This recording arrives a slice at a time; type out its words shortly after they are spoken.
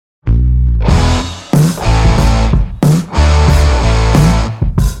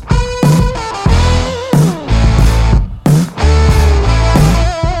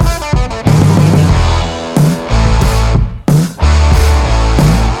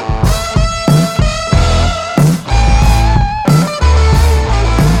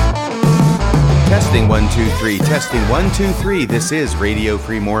1, 2, 3. Testing 1, 2, 3. This is Radio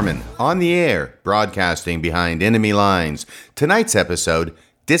Free Mormon. On the air, broadcasting behind enemy lines. Tonight's episode,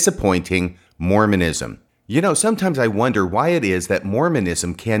 Disappointing Mormonism. You know, sometimes I wonder why it is that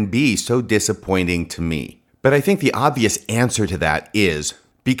Mormonism can be so disappointing to me. But I think the obvious answer to that is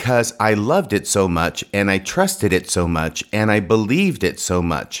because I loved it so much, and I trusted it so much, and I believed it so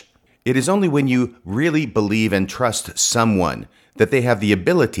much. It is only when you really believe and trust someone that they have the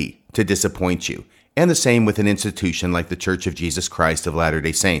ability to disappoint you. And the same with an institution like the Church of Jesus Christ of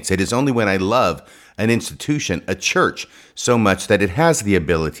Latter-day Saints. It is only when I love an institution, a church, so much that it has the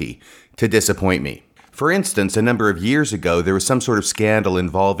ability to disappoint me. For instance, a number of years ago, there was some sort of scandal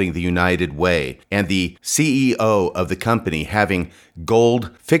involving the United Way and the CEO of the company having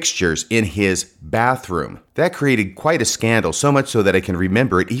gold fixtures in his bathroom. That created quite a scandal, so much so that I can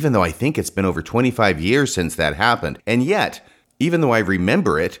remember it, even though I think it's been over 25 years since that happened. And yet, even though I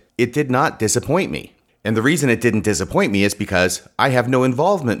remember it, it did not disappoint me. And the reason it didn't disappoint me is because I have no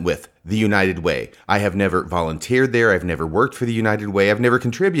involvement with the United Way. I have never volunteered there. I've never worked for the United Way. I've never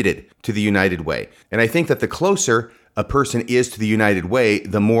contributed to the United Way. And I think that the closer a person is to the United Way,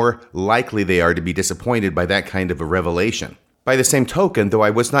 the more likely they are to be disappointed by that kind of a revelation. By the same token, though I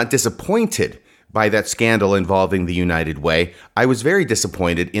was not disappointed by that scandal involving the United Way, I was very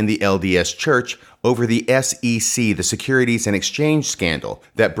disappointed in the LDS Church over the SEC, the Securities and Exchange scandal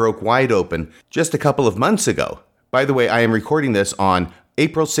that broke wide open just a couple of months ago. By the way, I am recording this on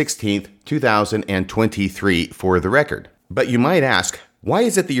April 16th, 2023 for the record. But you might ask, why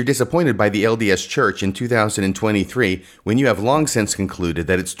is it that you're disappointed by the LDS Church in 2023 when you have long since concluded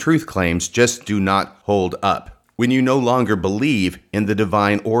that its truth claims just do not hold up? When you no longer believe in the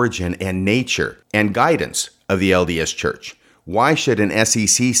divine origin and nature and guidance of the LDS Church? Why should an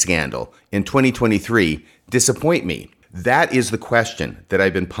SEC scandal in 2023 disappoint me? That is the question that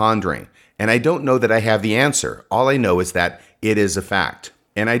I've been pondering, and I don't know that I have the answer. All I know is that it is a fact,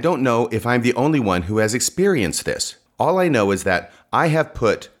 and I don't know if I'm the only one who has experienced this. All I know is that I have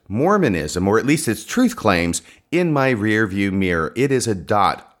put Mormonism, or at least its truth claims, in my rearview mirror. It is a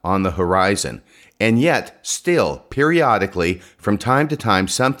dot on the horizon. And yet, still, periodically, from time to time,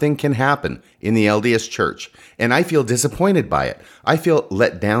 something can happen in the LDS Church. And I feel disappointed by it. I feel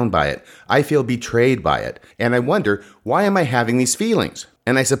let down by it. I feel betrayed by it. And I wonder, why am I having these feelings?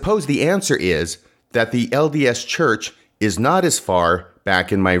 And I suppose the answer is that the LDS Church is not as far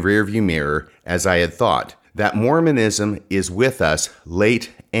back in my rearview mirror as I had thought. That Mormonism is with us late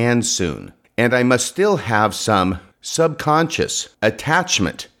and soon. And I must still have some subconscious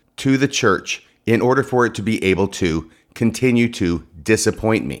attachment to the church in order for it to be able to continue to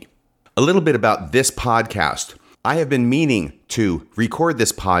disappoint me. A little bit about this podcast. I have been meaning to record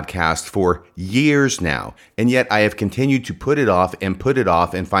this podcast for years now, and yet I have continued to put it off and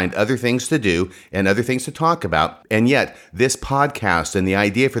find other things to do and other things to talk about. And yet this podcast and the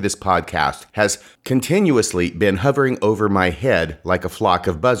idea for this podcast has continuously been hovering over my head like a flock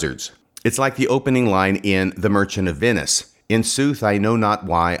of buzzards. It's like the opening line in The Merchant of Venice. In sooth, I know not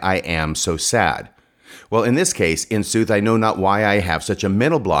why I am so sad. Well, in this case, in sooth, I know not why I have such a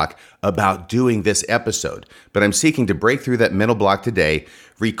mental block about doing this episode. But I'm seeking to break through that mental block today,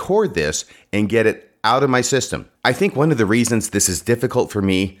 record this, and get it out of my system. I think one of the reasons this is difficult for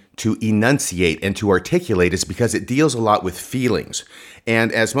me to enunciate and to articulate is because it deals a lot with feelings.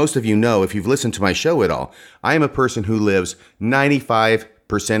 And as most of you know, if you've listened to my show at all, I am a person who lives 95%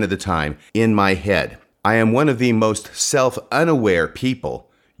 of the time in my head. I am one of the most self-unaware people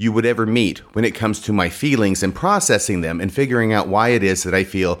you would ever meet when it comes to my feelings and processing them and figuring out why it is that I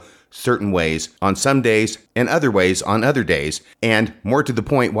feel certain ways on some days and other ways on other days, and more to the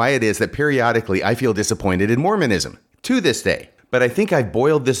point, why it is that periodically I feel disappointed in Mormonism to this day. But I think I've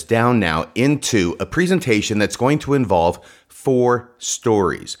boiled this down now into a presentation that's going to involve 4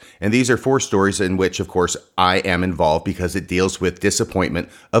 stories. And these are 4 stories in which, of course, I am involved because it deals with disappointment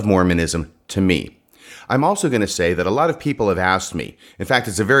of Mormonism to me. I'm also going to say that a lot of people have asked me, in fact,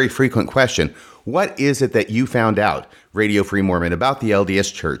 it's a very frequent question, what is it that you found out, Radio Free Mormon, about the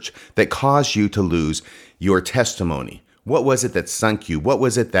LDS Church that caused you to lose your testimony? What was it that sunk you? What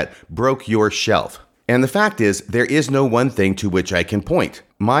was it that broke your shelf? And the fact is, there is no one thing to which I can point.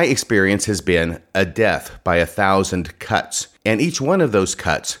 My experience has been a death by 1,000 cuts, and each one of those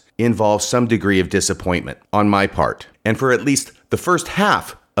cuts involves some degree of disappointment on my part. And for at least the first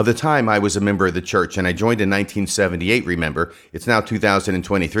half of the time I was a member of the church, and I joined in 1978, remember. It's now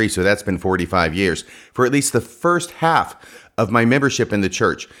 2023, so that's been 45 years. For at least the first half of my membership in the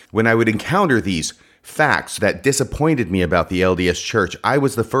church, when I would encounter these facts that disappointed me about the LDS Church, I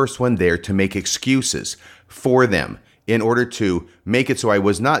was the first one there to make excuses for them in order to make it so I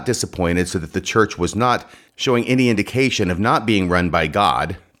was not disappointed, so that the church was not showing any indication of not being run by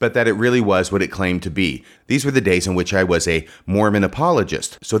God, but that it really was what it claimed to be. These were the days in which I was a Mormon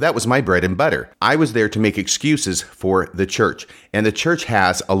apologist. So that was my bread and butter. I was there to make excuses for the church. And the church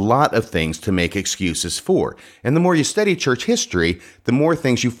has a lot of things to make excuses for. And the more you study church history, the more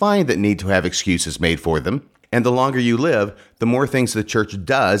things you find that need to have excuses made for them. And the longer you live, the more things the church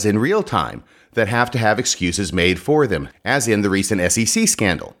does in real time that have to have excuses made for them, as in the recent SEC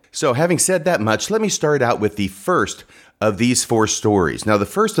scandal. So having said that much, let me start out with the first of these 4 stories. Now, the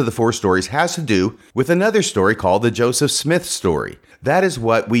first of the 4 stories has to do with another story called the Joseph Smith story. That is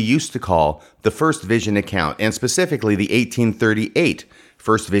what we used to call the first vision account, and specifically the 1838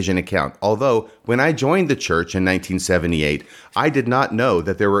 first vision account. Although, when I joined the church in 1978, I did not know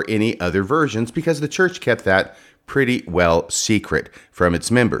that there were any other versions because the church kept that pretty well secret from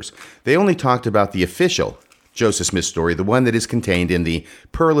its members. They only talked about the official Joseph Smith story, the one that is contained in the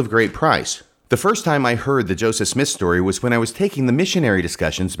Pearl of Great Price. The first time I heard the Joseph Smith story was when I was taking the missionary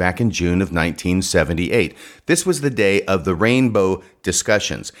discussions back in June of 1978. This was the day of the rainbow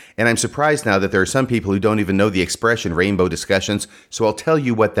discussions. And I'm surprised now that there are some people who don't even know the expression rainbow discussions, so I'll tell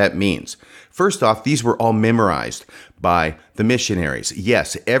you what that means. First off, these were all memorized by the missionaries.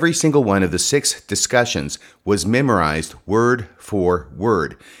 Yes, every single one of the 6 discussions was memorized word for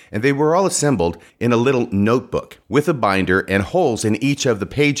word. And they were all assembled in a little notebook with a binder and holes in each of the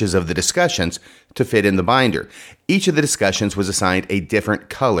pages of the discussions to fit in the binder. Each of the discussions was assigned a different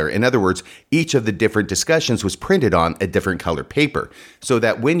color. In other words, each of the different discussions was printed on a different color paper, so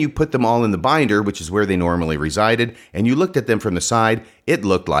that when you put them all in the binder, which is where they normally resided, and you looked at them from the side, it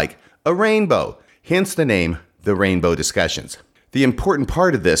looked like a rainbow. Hence the name, the Rainbow Discussions. The important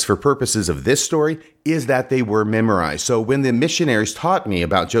part of this, for purposes of this story, is that they were memorized. So when the missionaries taught me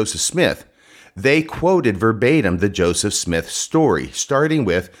about Joseph Smith, they quoted verbatim the Joseph Smith story, starting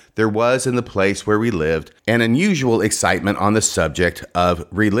with, "There was in the place where we lived an unusual excitement on the subject of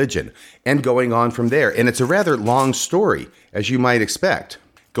religion," and going on from there. And it's a rather long story, as you might expect,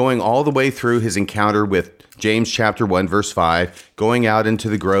 going all the way through his encounter with James chapter 1, verse 5, going out into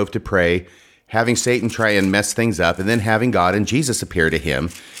the grove to pray, having Satan try and mess things up, and then having God and Jesus appear to him,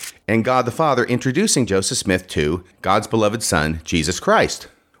 and God the Father introducing Joseph Smith to God's beloved Son, Jesus Christ.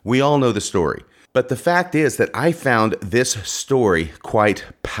 We all know the story. But the fact is that I found this story quite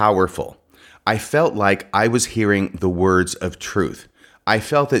powerful. I felt like I was hearing the words of truth. I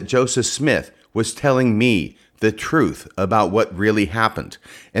felt that Joseph Smith was telling me the truth about what really happened.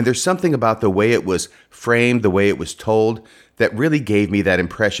 And there's something about the way it was framed, the way it was told, that really gave me that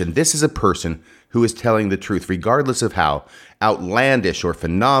impression. This is a person who is telling the truth, regardless of how outlandish or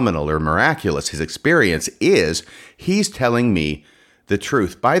phenomenal or miraculous his experience is. He's telling me the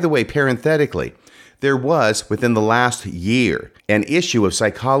truth. By the way, parenthetically, there was, within the last year, an issue of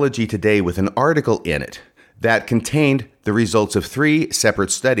Psychology Today with an article in it that contained the results of 3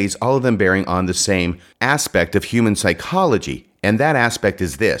 separate studies, all of them bearing on the same aspect of human psychology. And that aspect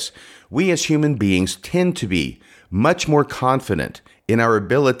is this: we as human beings tend to be much more confident in our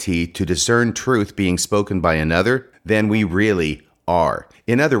ability to discern truth being spoken by another than we really are.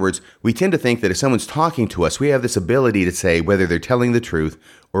 In other words, we tend to think that if someone's talking to us, we have this ability to say whether they're telling the truth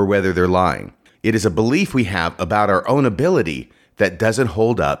or whether they're lying. It is a belief we have about our own ability that doesn't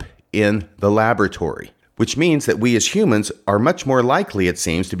hold up in the laboratory, which means that we as humans are much more likely, it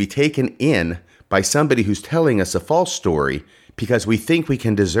seems, to be taken in by somebody who's telling us a false story because we think we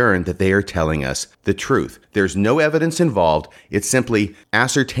can discern that they are telling us the truth. There's no evidence involved. It's simply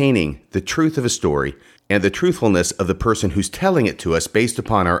ascertaining the truth of a story and the truthfulness of the person who's telling it to us based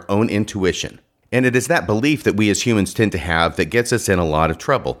upon our own intuition. And it is that belief that we as humans tend to have that gets us in a lot of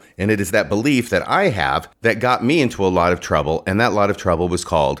trouble. And it is that belief that I have that got me into a lot of trouble, and that lot of trouble was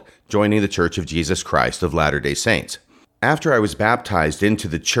called joining the Church of Jesus Christ of Latter-day Saints. After I was baptized into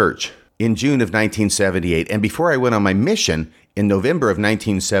the church in June of 1978, and before I went on my mission in November of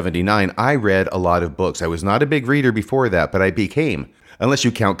 1979, I read a lot of books. I was not a big reader before that, but I became, unless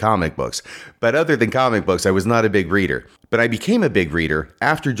you count comic books. But other than comic books, I was not a big reader. But I became a big reader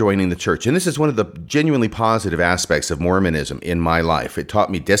after joining the church. And this is one of the genuinely positive aspects of Mormonism in my life. It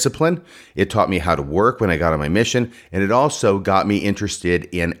taught me discipline. It taught me how to work when I got on my mission. And it also got me interested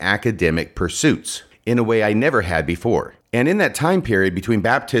in academic pursuits in a way I never had before. And in that time period between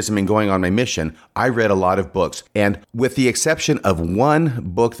baptism and going on my mission, I read a lot of books. And with the exception of one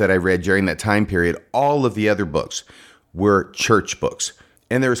book that I read during that time period, all of the other books were church books.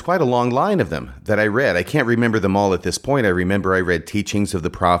 And there was quite a long line of them that I read. I can't remember them all at this point. I remember I read Teachings of the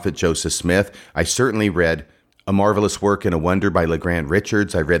Prophet Joseph Smith. I certainly read A Marvelous Work and a Wonder by LeGrand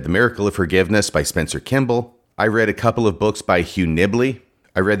Richards. I read The Miracle of Forgiveness by Spencer Kimball. I read a couple of books by Hugh Nibley.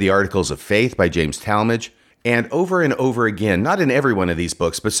 I read the Articles of Faith by James Talmage. And over again, not in every one of these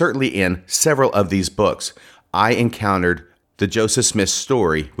books, but certainly in several of these books, I encountered the Joseph Smith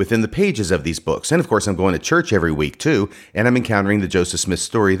story within the pages of these books. And of course, I'm going to church every week too, and I'm encountering the Joseph Smith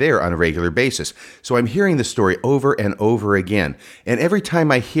story there on a regular basis. So I'm hearing the story over and over again. And every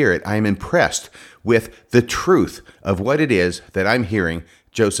time I hear it, I am impressed with the truth of what it is that I'm hearing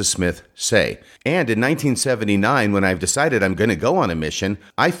Joseph Smith say. And in 1979, when I've decided I'm going to go on a mission,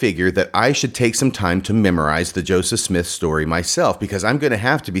 I figured that I should take some time to memorize the Joseph Smith story myself, because I'm going to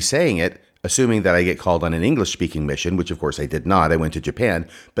have to be saying it, assuming that I get called on an English-speaking mission, which of course I did not. I went to Japan.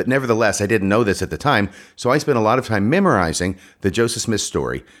 But nevertheless, I didn't know this at the time, so I spent a lot of time memorizing the Joseph Smith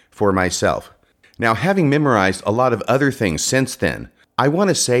story for myself. Now, having memorized a lot of other things since then, I want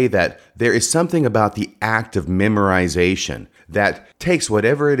to say that there is something about the act of memorization that takes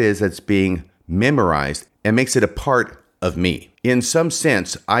whatever it is that's being memorized and makes it a part of me. In some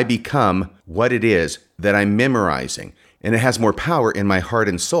sense, I become what it is that I'm memorizing, and it has more power in my heart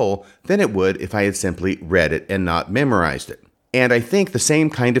and soul than it would if I had simply read it and not memorized it. And I think the same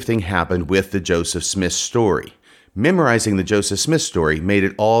kind of thing happened with the Joseph Smith story. Memorizing the Joseph Smith story made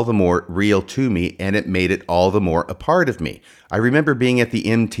it all the more real to me, and it made it all the more a part of me. I remember being at the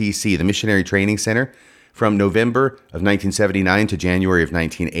MTC, the Missionary Training Center, from November of 1979 to January of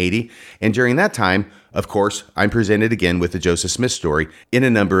 1980. And during that time, of course, I'm presented again with the Joseph Smith story in a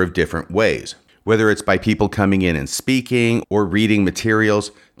number of different ways. Whether it's by people coming in and speaking or reading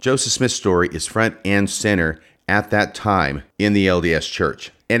materials, Joseph Smith's story is front and center at that time in the LDS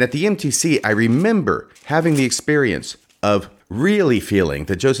Church. And at the MTC, I remember having the experience of really feeling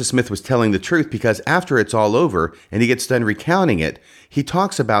that Joseph Smith was telling the truth, because after it's all over and he gets done recounting it, he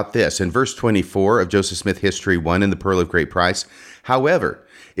talks about this in verse 24 of Joseph Smith History 1 in the Pearl of Great Price. However,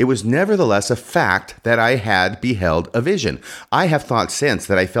 it was nevertheless a fact that I had beheld a vision. I have thought since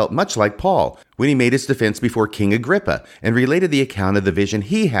that I felt much like Paul when he made his defense before King Agrippa and related the account of the vision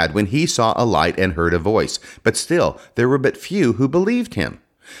he had when he saw a light and heard a voice. But still, there were but few who believed him.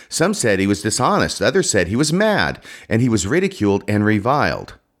 Some said he was dishonest, others said he was mad, and he was ridiculed and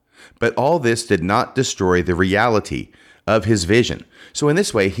reviled. But all this did not destroy the reality of his vision. So in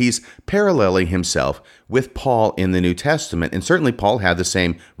this way, he's paralleling himself with Paul in the New Testament. And certainly Paul had the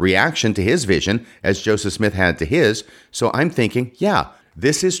same reaction to his vision as Joseph Smith had to his. So I'm thinking, yeah,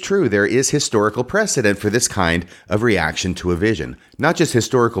 this is true. There is historical precedent for this kind of reaction to a vision. Not just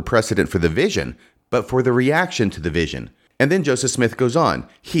historical precedent for the vision, but for the reaction to the vision. And then Joseph Smith goes on.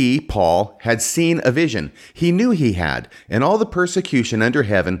 He, Paul, had seen a vision. He knew he had, and all the persecution under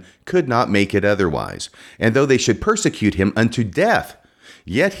heaven could not make it otherwise. And though they should persecute him unto death,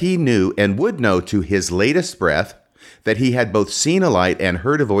 yet he knew and would know to his latest breath that he had both seen a light and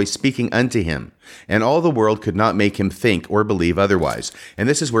heard a voice speaking unto him. And all the world could not make him think or believe otherwise. And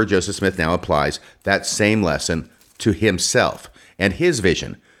this is where Joseph Smith now applies that same lesson to himself and his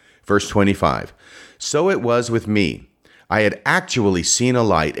vision. Verse 25, so it was with me. I had actually seen a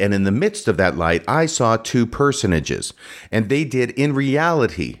light, and in the midst of that light, I saw two personages, and they did in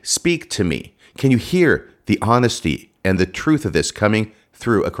reality speak to me. Can you hear the honesty and the truth of this coming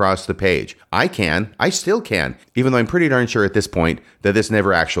through across the page? I still can, even though I'm pretty darn sure at this point that this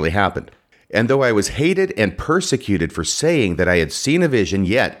never actually happened. And though I was hated and persecuted for saying that I had seen a vision,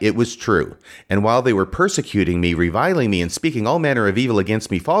 yet it was true. And while they were persecuting me, reviling me, and speaking all manner of evil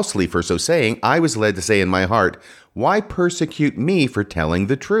against me falsely for so saying, I was led to say in my heart, why persecute me for telling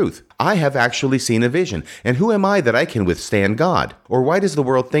the truth? I have actually seen a vision, and who am I that I can withstand God? Or why does the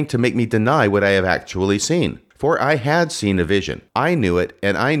world think to make me deny what I have actually seen? For I had seen a vision. I knew it,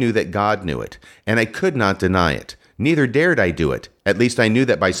 and I knew that God knew it, and I could not deny it. Neither dared I do it. At least I knew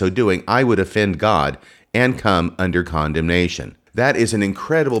that by so doing, I would offend God and come under condemnation. That is an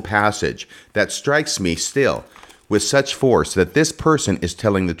incredible passage that strikes me still with such force that this person is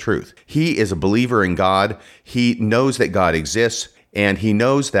telling the truth. He is a believer in God. He knows that God exists, and he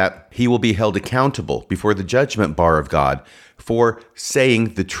knows that he will be held accountable before the judgment bar of God for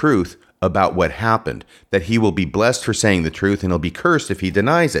saying the truth about what happened, that he will be blessed for saying the truth and he'll be cursed if he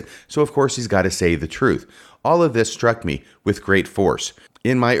denies it. So of course he's got to say the truth. All of this struck me with great force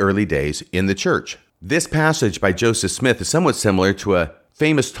in my early days in the church. This passage by Joseph Smith is somewhat similar to a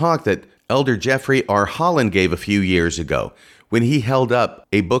famous talk that Elder Jeffrey R. Holland gave a few years ago when he held up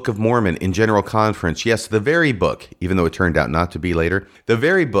a Book of Mormon in General Conference. Yes, the very book, even though it turned out not to be later, the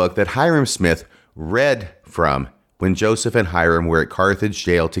very book that Hiram Smith read from when Joseph and Hiram were at Carthage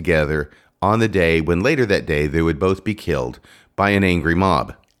jail together on the day when later that day they would both be killed by an angry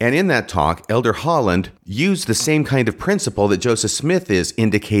mob. And in that talk, Elder Holland used the same kind of principle that Joseph Smith is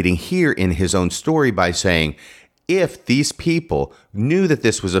indicating here in his own story by saying, if these people knew that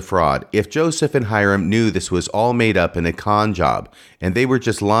this was a fraud, if Joseph and Hiram knew this was all made up in a con job, and they were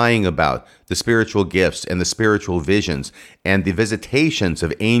just lying about the spiritual gifts and the spiritual visions and the visitations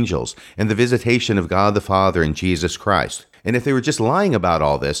of angels and the visitation of God the Father and Jesus Christ, and if they were just lying about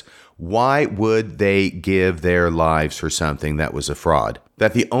all this, why would they give their lives for something that was a fraud?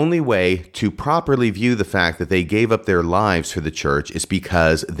 That the only way to properly view the fact that they gave up their lives for the church is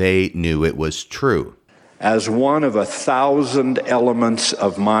because they knew it was true. As one of 1,000 elements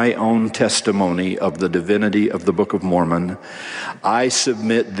of my own testimony of the divinity of the Book of Mormon, I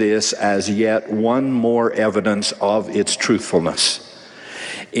submit this as yet one more evidence of its truthfulness.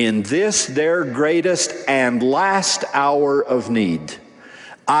 In this, their greatest and last hour of need,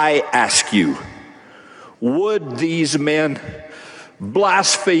 I ask you, would these men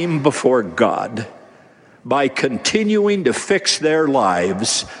blaspheme before God by continuing to fix their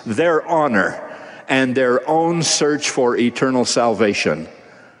lives, their honor, and their own search for eternal salvation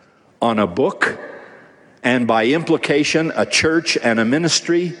on a book, and by implication, a church and a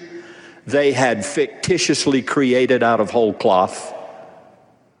ministry they had fictitiously created out of whole cloth?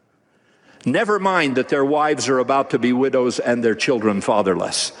 Never mind that their wives are about to be widows and their children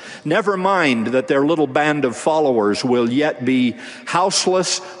fatherless. Never mind that their little band of followers will yet be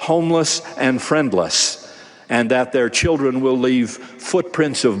houseless, homeless, and friendless, and that their children will leave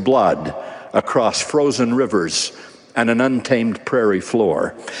footprints of blood across frozen rivers and an untamed prairie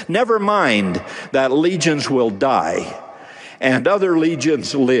floor. Never mind that legions will die and other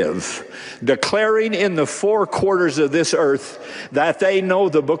legions live, declaring in the four quarters of this earth that they know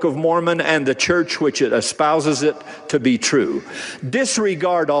the Book of Mormon and the church which it espouses it to be true.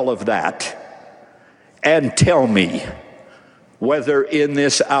 Disregard all of that and tell me whether in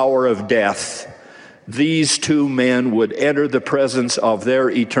this hour of death these two men would enter the presence of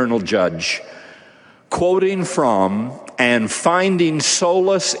their eternal judge, quoting from and finding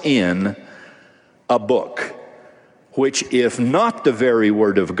solace in a book which, if not the very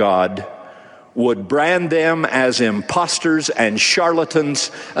word of God, would brand them as impostors and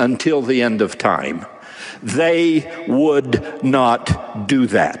charlatans until the end of time. They would not do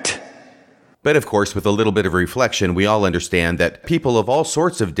that. But of course, with a little bit of reflection, we all understand that people of all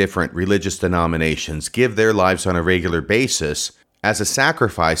sorts of different religious denominations give their lives on a regular basis as a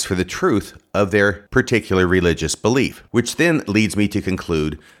sacrifice for the truth of their particular religious belief, which then leads me to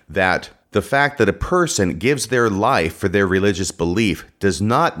conclude that the fact that a person gives their life for their religious belief does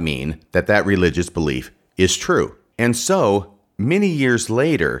not mean that that religious belief is true. And so, many years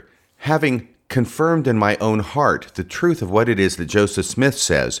later, having confirmed in my own heart the truth of what it is that Joseph Smith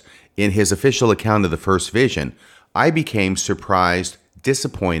says in his official account of the first vision, I became surprised,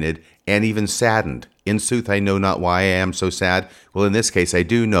 disappointed, and even saddened. In sooth, I know not why I am so sad. Well, in this case, I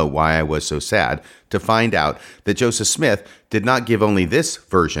do know why I was so sad, to find out that Joseph Smith did not give only this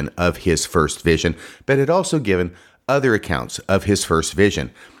version of his first vision, but had also given other accounts of his first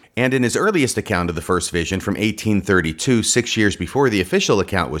vision. And in his earliest account of the first vision from 1832, 6 years before the official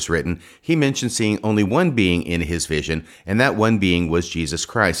account was written, he mentioned seeing only one being in his vision, and that one being was Jesus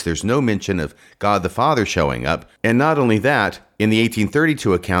Christ. There's no mention of God the Father showing up. And not only that, in the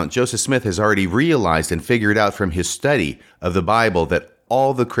 1832 account, Joseph Smith has already realized and figured out from his study of the Bible that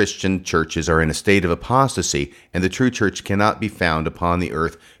all the Christian churches are in a state of apostasy, and the true church cannot be found upon the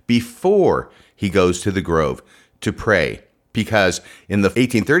earth before he goes to the grove to pray. Because in the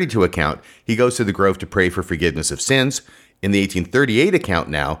 1832 account, he goes to the grove to pray for forgiveness of sins. In the 1838 account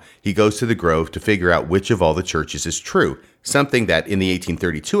now, he goes to the grove to figure out which of all the churches is true, something that in the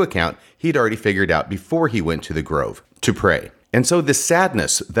 1832 account, he'd already figured out before he went to the grove to pray. And so the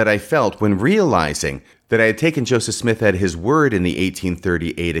sadness that I felt when realizing that I had taken Joseph Smith at his word in the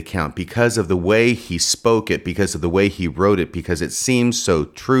 1838 account because of the way he spoke it, because of the way he wrote it, because it seemed so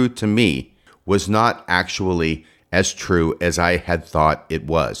true to me, was not actually as true as I had thought it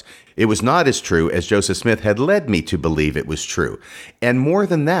was. It was not as true as Joseph Smith had led me to believe it was true. And more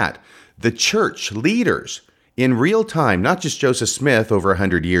than that, the church leaders in real time, not just Joseph Smith over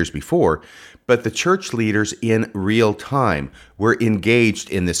 100 years before, but the church leaders in real time were engaged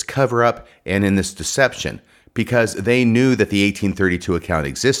in this cover-up and in this deception because they knew that the 1832 account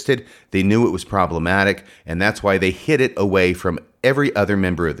existed, they knew it was problematic, and that's why they hid it away from every other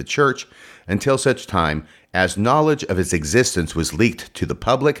member of the church until such time as knowledge of its existence was leaked to the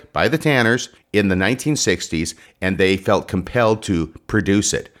public by the Tanners in the 1960s, and they felt compelled to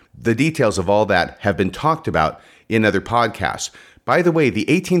produce it. The details of all that have been talked about in other podcasts. By the way, the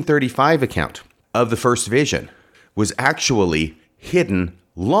 1835 account of the first vision was actually hidden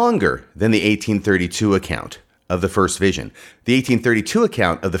longer than the 1832 account of the first vision. The 1832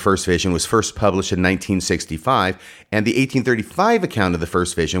 account of the first vision was first published in 1965, and the 1835 account of the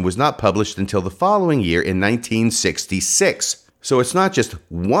first vision was not published until the following year in 1966. So it's not just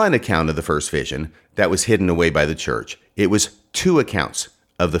one account of the first vision that was hidden away by the church. It was two accounts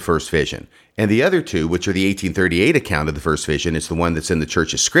of the first vision. And the other two, which are the 1838 account of the first vision, is the one that's in the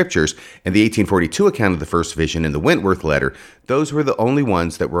church's scriptures, and the 1842 account of the first vision in the Wentworth letter, those were the only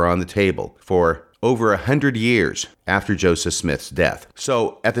ones that were on the table for over 100 years after Joseph Smith's death.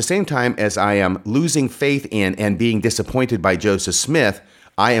 So at the same time as I am losing faith in and being disappointed by Joseph Smith,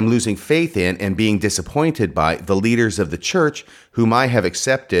 I am losing faith in and being disappointed by the leaders of the church whom I have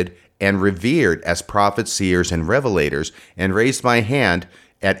accepted and revered as prophets, seers, and revelators, and raised my hand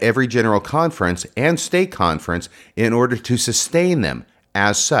at every general conference and state conference in order to sustain them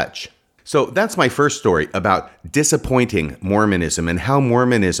as such. So that's my first story about disappointing Mormonism and how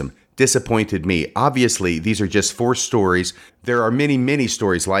Mormonism disappointed me. Obviously, these are just 4 stories. There are many, many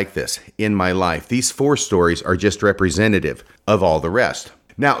stories like this in my life. These 4 stories are just representative of all the rest.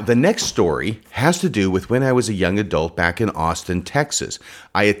 Now, the next story has to do with when I was a young adult back in Austin, Texas.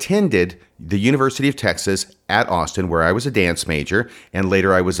 I attended the University of Texas at Austin, where I was a dance major, and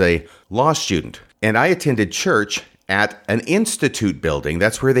later I was a law student. And I attended church at an institute building.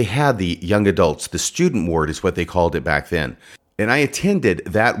 That's where they had the young adults. The student ward is what they called it back then. And I attended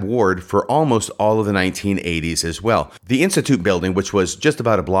that ward for almost all of the 1980s as well. The Institute building, which was just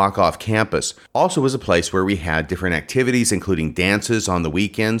about a block off campus, also was a place where we had different activities, including dances on the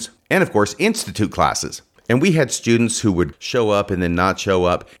weekends, and of course, Institute classes. And we had students who would show up and then not show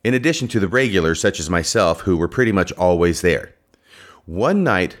up, in addition to the regulars, such as myself, who were pretty much always there. One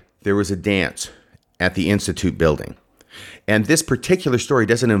night, there was a dance at the Institute building. And this particular story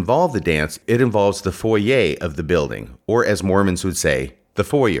doesn't involve the dance, it involves the foyer of the building, or as Mormons would say, the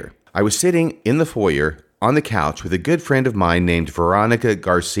foyer. I was sitting in the foyer on the couch with a good friend of mine named Veronica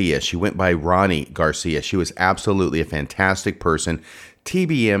Garcia. She went by Ronnie Garcia. She was absolutely a fantastic person,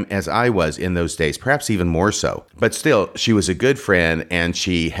 TBM as I was in those days, perhaps even more so. But still, she was a good friend and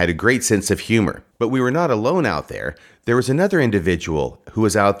she had a great sense of humor. But we were not alone out there. There was another individual who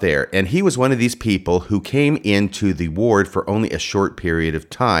was out there, and he was one of these people who came into the ward for only a short period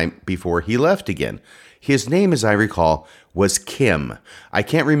of time before he left again. His name, as I recall, was Kim. I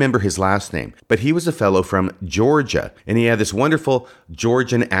can't remember his last name, but he was a fellow from Georgia, and he had this wonderful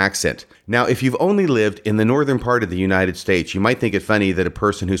Georgian accent. Now, if you've only lived in the northern part of the United States, you might think it funny that a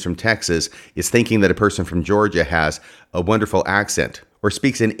person who's from Texas is thinking that a person from Georgia has a wonderful accent, or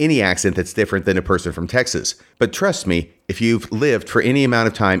speaks in any accent that's different than a person from Texas. But trust me, if you've lived for any amount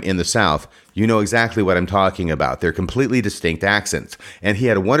of time in the South, you know exactly what I'm talking about. They're completely distinct accents. And he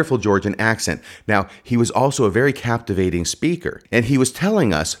had a wonderful Georgian accent. Now, he was also a very captivating speaker. And he was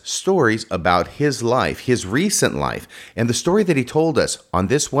telling us stories about his life, his recent life. And the story that he told us on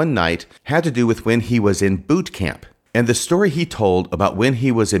this one night had to do with when he was in boot camp. And the story he told about when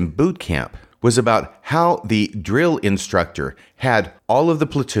he was in boot camp was about how the drill instructor had all of the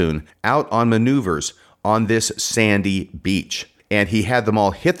platoon out on maneuvers on this sandy beach. And he had them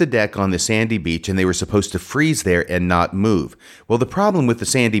all hit the deck on the sandy beach, and they were supposed to freeze there and not move. Well, the problem with the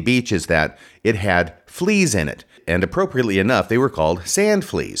sandy beach is that it had fleas in it. And appropriately enough, they were called sand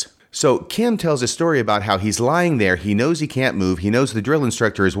fleas. So Kim tells a story about how he's lying there. He knows he can't move. He knows the drill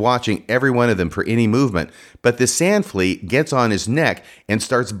instructor is watching every one of them for any movement. But this sand flea gets on his neck and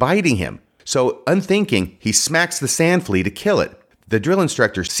starts biting him. So, unthinking, he smacks the sand flea to kill it. The drill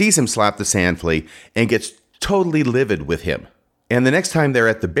instructor sees him slap the sand flea and gets totally livid with him. And the next time they're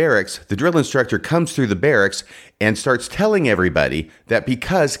at the barracks, the drill instructor comes through the barracks and starts telling everybody that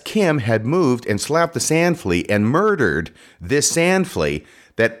because Kim had moved and slapped the sand flea and murdered this sand flea,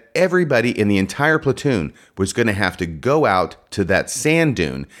 that everybody in the entire platoon was going to have to go out to that sand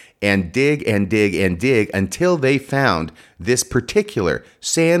dune and dig and dig and dig until they found this particular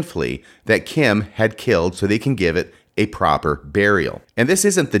sand flea that Kim had killed so they can give it a proper burial. And this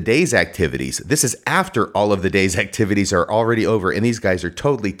isn't the day's activities. This is after all of the day's activities are already over and these guys are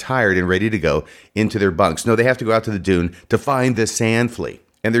totally tired and ready to go into their bunks. No, they have to go out to the dune to find this sand flea.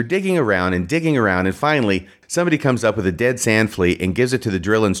 And they're digging around, and finally, somebody comes up with a dead sand flea and gives it to the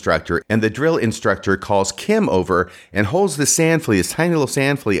drill instructor, and the drill instructor calls Kim over and holds the sand flea, this tiny little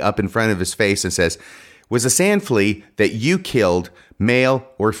sand flea, up in front of his face and says, "Was the sand flea that you killed male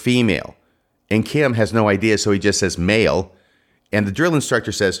or female?" And Kim has no idea, so he just says male. And the drill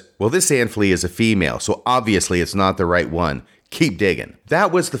instructor says, "Well, this sand flea is a female, so obviously it's not the right one. Keep digging."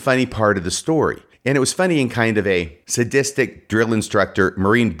 That was the funny part of the story. And it was funny in kind of a sadistic drill instructor,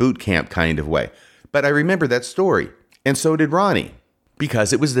 Marine boot camp kind of way. But I remember that story. And so did Ronnie.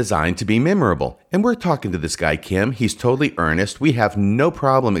 because it was designed to be memorable. And we're talking to this guy, Kim. He's totally earnest. We have no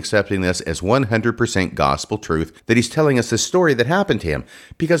problem accepting this as 100% gospel truth, that he's telling us this story that happened to him.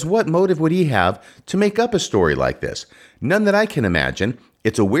 Because what motive would he have to make up a story like this? None that I can imagine.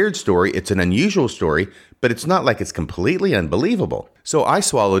 It's a weird story. It's an unusual story, but it's not like it's completely unbelievable. So I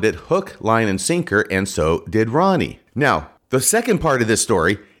swallowed it hook, line, and sinker, and so did Ronnie. Now, the second part of this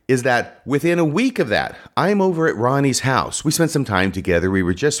story is that within a week of that, I'm over at Ronnie's house. We spent some time together. We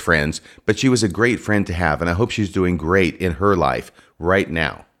were just friends, but she was a great friend to have, and I hope she's doing great in her life right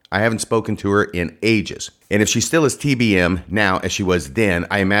now. I haven't spoken to her in ages. And if she still is TBM now as she was then,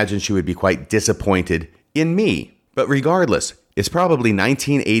 I imagine she would be quite disappointed in me. But regardless, it's probably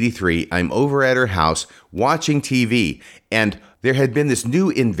 1983. I'm over at her house watching TV, and there had been this new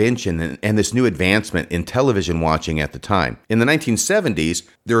invention and this new advancement in television watching at the time. In the 1970s,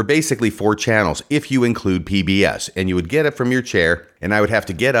 there were basically 4 channels, if you include PBS. And you would get up from your chair, and I would have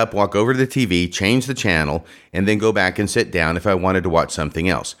to get up, walk over to the TV, change the channel, and then go back and sit down if I wanted to watch something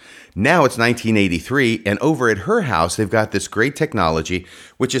else. Now it's 1983, and over at her house, they've got this great technology,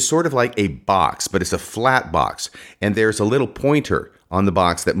 which is sort of like a box, but it's a flat box. And there's a little pointer on the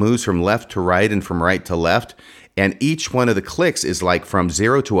box that moves from left to right and from right to left. And each one of the clicks is like from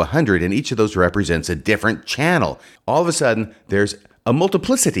 0 to 100, and each of those represents a different channel. All of a sudden, there's a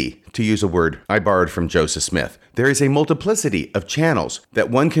multiplicity, to use a word I borrowed from Joseph Smith. There is a multiplicity of channels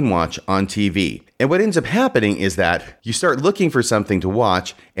that one can watch on TV. And what ends up happening is that you start looking for something to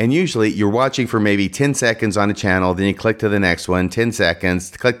watch, and usually you're watching for maybe 10 seconds on a channel, then you click to the next one, 10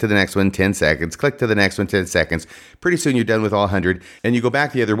 seconds, click to the next one, 10 seconds, click to the next one, 10 seconds. Pretty soon you're done with all 100, and you go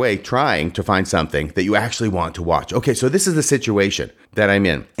back the other way trying to find something that you actually want to watch. Okay, so this is the situation that I'm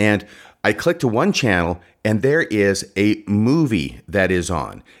in. And I click to one channel, and there is a movie that is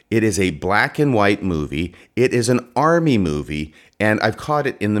on. It is a black and white movie. It is an army movie, and I've caught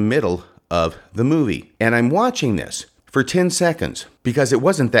it in the middle of the movie. And I'm watching this for 10 seconds because it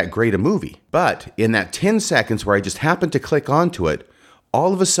wasn't that great a movie. But in that 10 seconds where I just happened to click onto it,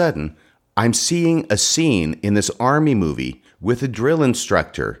 all of a sudden, I'm seeing a scene in this army movie with a drill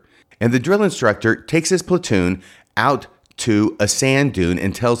instructor. And the drill instructor takes his platoon out to a sand dune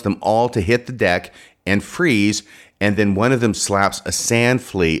and tells them all to hit the deck and freeze, and then one of them slaps a sand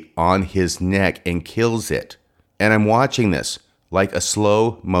flea on his neck and kills it. And I'm watching this like a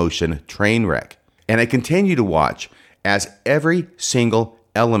slow motion train wreck. And I continue to watch as every single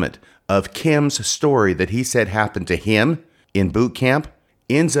element of Kim's story that he said happened to him in boot camp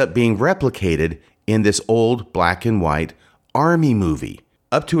ends up being replicated in this old black and white army movie,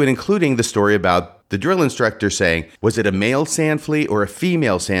 up to and including the story about the drill instructor saying, was it a male sand flea or a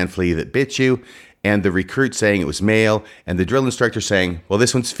female sand flea that bit you? And the recruit saying it was male, and the drill instructor saying, well,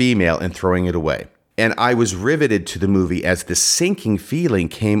 this one's female, and throwing it away. And I was riveted to the movie as this sinking feeling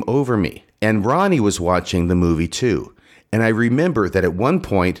came over me. And Ronnie was watching the movie too. And I remember that at one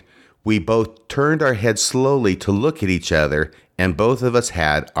point, we both turned our heads slowly to look at each other, and both of us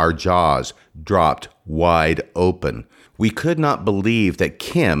had our jaws dropped wide open. We could not believe that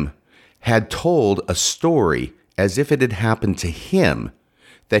Kim had told a story as if it had happened to him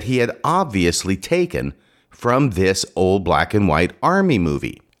that he had obviously taken from this old black and white army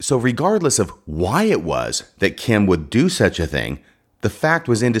movie. So regardless of why it was that Kim would do such a thing, the fact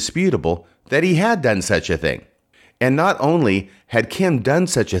was indisputable that he had done such a thing. And not only had Kim done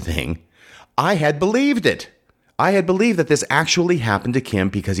such a thing, I had believed it. I had believed that this actually happened to Kim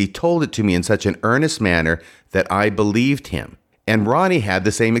because he told it to me in such an earnest manner that I believed him. And Ronnie had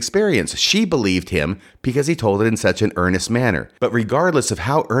the same experience. She believed him because he told it in such an earnest manner. But regardless of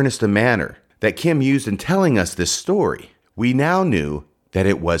how earnest a manner that Kim used in telling us this story, we now knew that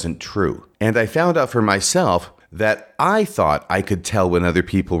it wasn't true. And I found out for myself that I thought I could tell when other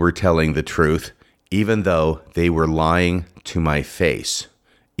people were telling the truth, even though they were lying to my face.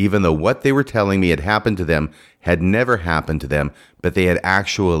 Even though what they were telling me had happened to them had never happened to them, but they had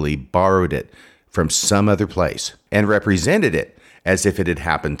actually borrowed it from some other place and represented it as if it had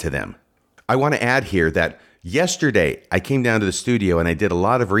happened to them. I want to add here that yesterday I came down to the studio and I did a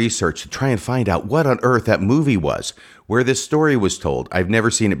lot of research to try and find out what on earth that movie was, where this story was told. I've never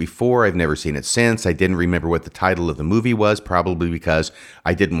seen it before. I've never seen it since. I didn't remember what the title of the movie was, probably because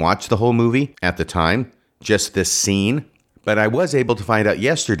I didn't watch the whole movie at the time, just this scene. But I was able to find out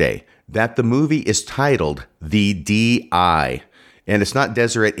yesterday that the movie is titled The D.I., and it's not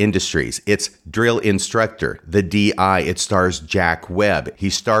Deseret Industries. It's Drill Instructor, The D.I. It stars Jack Webb. He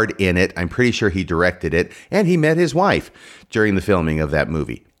starred in it. I'm pretty sure he directed it. And he met his wife during the filming of that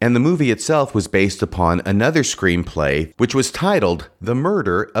movie. And the movie itself was based upon another screenplay, which was titled The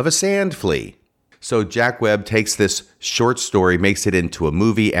Murder of a Sand Flea. So Jack Webb takes this short story, makes it into a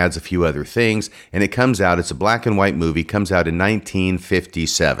movie, adds a few other things, and it comes out. It's a black and white movie, comes out in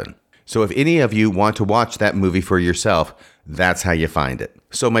 1957. So if any of you want to watch that movie for yourself, that's how you find it.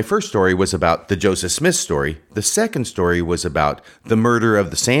 So my first story was about the Joseph Smith story. The second story was about the murder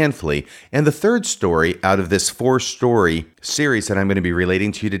of the sand flea. And the third story out of this 4-story series that I'm going to be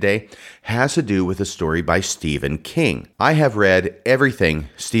relating to you today has to do with a story by Stephen King. I have read everything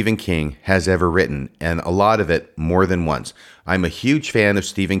Stephen King has ever written, and a lot of it more than once. I'm a huge fan of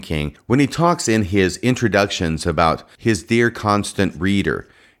Stephen King. When he talks in his introductions about his dear constant reader,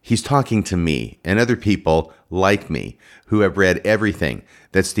 he's talking to me and other people like me who have read everything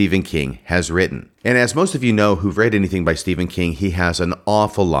that Stephen King has written. And as most of you know who've read anything by Stephen King, he has an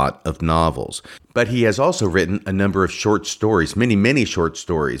awful lot of novels. But he has also written a number of short stories, many short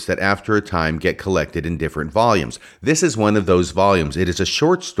stories that after a time get collected in different volumes. This is one of those volumes. It is a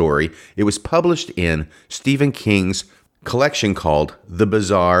short story. It was published in Stephen King's collection called The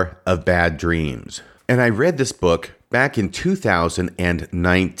Bazaar of Bad Dreams. And I read this book back in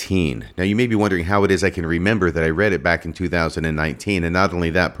 2019. Now, you may be wondering how it is I can remember that I read it back in 2019. And not only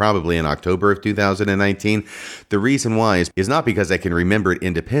that, probably in October of 2019. The reason why is not because I can remember it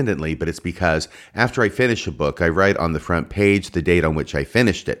independently, but it's because after I finish a book, I write on the front page the date on which I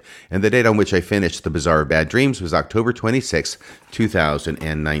finished it. And the date on which I finished The Bazaar of Bad Dreams was October 26,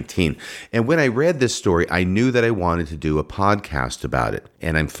 2019. And when I read this story, I knew that I wanted to do a podcast about it.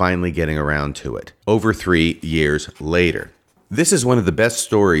 And I'm finally getting around to it. Over 3 years later. This is one of the best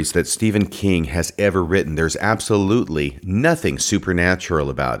stories that Stephen King has ever written. There's absolutely nothing supernatural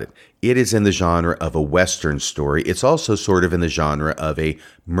about it. It is in the genre of a Western story. It's also sort of in the genre of a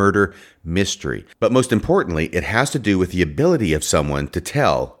murder mystery. But most importantly, it has to do with the ability of someone to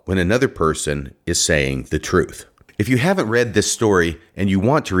tell when another person is saying the truth. If you haven't read this story and you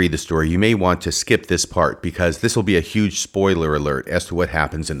want to read the story, you may want to skip this part because this will be a huge spoiler alert as to what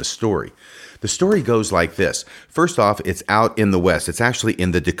happens in the story. The story goes like this. First off, it's out in the West. It's actually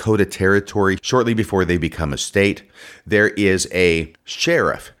in the Dakota Territory shortly before they become a state. There is a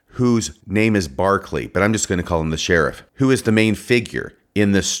sheriff whose name is Barkley, but I'm just going to call him the sheriff, who is the main figure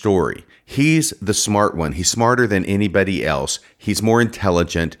in this story. He's the smart one. He's smarter than anybody else. He's more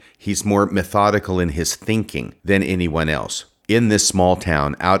intelligent. He's more methodical in his thinking than anyone else in this small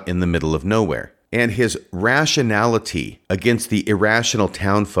town out in the middle of nowhere. And his rationality against the irrational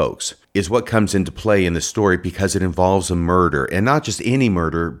town folks is what comes into play in the story because it involves a murder, and not just any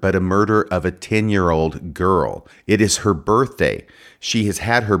murder, but a murder of a 10-year-old girl. It is her birthday. She has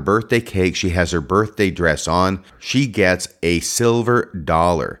had her birthday cake. She has her birthday dress on. She gets a silver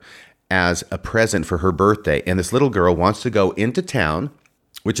dollar as a present for her birthday. And this little girl wants to go into town,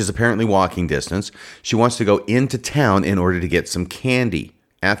 which is apparently walking distance. She wants to go into town in order to get some candy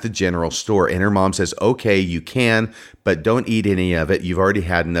at the general store. And her mom says, okay, you can, but don't eat any of it. You've already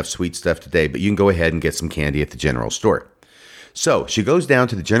had enough sweet stuff today, but you can go ahead and get some candy at the general store. So she goes down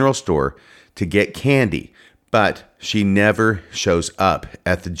to the general store to get candy, but she never shows up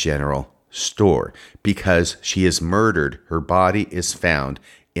at the general store because she is murdered. Her body is found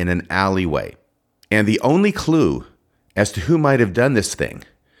in an alleyway. And the only clue as to who might have done this thing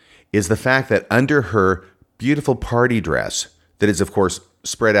is the fact that under her beautiful party dress, that is, of course,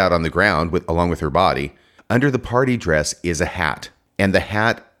 spread out on the ground along with her body, under the party dress is a hat. And the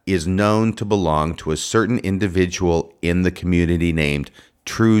hat is known to belong to a certain individual in the community named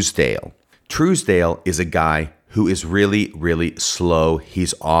Truesdale. Truesdale is a guy who is really, really slow.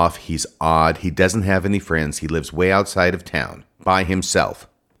 He's off. He's odd. He doesn't have any friends. He lives way outside of town by himself.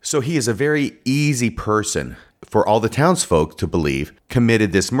 So he is a very easy person for all the townsfolk to believe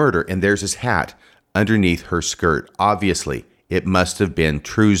committed this murder. And there's his hat underneath her skirt. Obviously, it must have been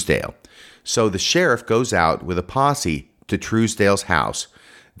Truesdale. So the sheriff goes out with a posse to Truesdale's house.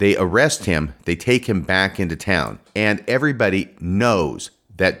 They arrest him. They take him back into town. And everybody knows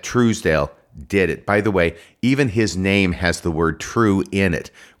that Truesdale did it. By the way, even his name has the word true in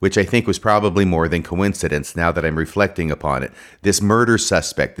it, which I think was probably more than coincidence now that I'm reflecting upon it. This murder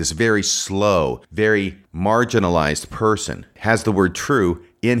suspect, this very slow, very marginalized person, has the word true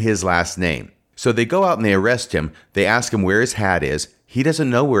in his last name. So they go out and they arrest him. They ask him where his hat is. He doesn't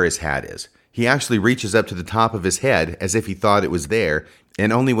know where his hat is. He actually reaches up to the top of his head as if he thought it was there.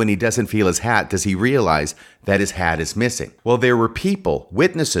 And only when he doesn't feel his hat does he realize that his hat is missing. Well, there were people,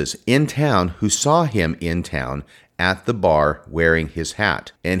 witnesses in town who saw him in town at the bar wearing his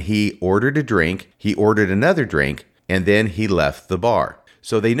hat. And he ordered a drink. He ordered another drink. And then he left the bar.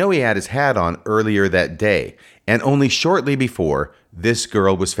 So they know he had his hat on earlier that day. And only shortly before, this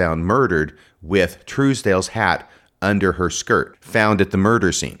girl was found murdered with Truesdale's hat under her skirt, found at the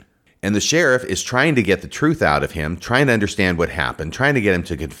murder scene. And the sheriff is trying to get the truth out of him, trying to understand what happened, trying to get him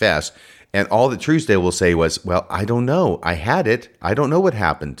to confess. And all that Truesdale will say was, well, I don't know. I had it. I don't know what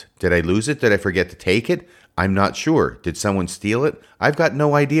happened. Did I lose it? Did I forget to take it? I'm not sure. Did someone steal it? I've got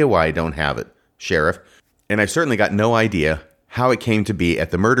no idea why I don't have it, Sheriff. And I've certainly got no idea how it came to be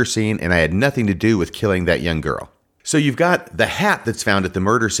at the murder scene, and I had nothing to do with killing that young girl. So you've got the hat that's found at the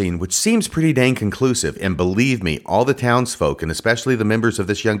murder scene, which seems pretty dang conclusive. And believe me, all the townsfolk, and especially the members of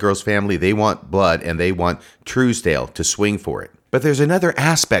this young girl's family, they want blood and they want Truesdale to swing for it. But there's another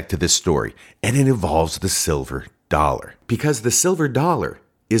aspect to this story, and it involves the silver dollar. Because the silver dollar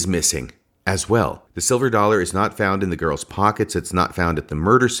is missing as well. The silver dollar is not found in the girl's pockets. It's not found at the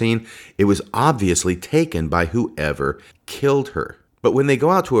murder scene. It was obviously taken by whoever killed her. But when they go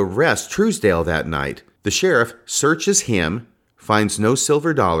out to arrest Truesdale that night, the sheriff searches him, finds no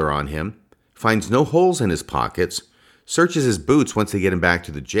silver dollar on him, finds no holes in his pockets, searches his boots once they get him back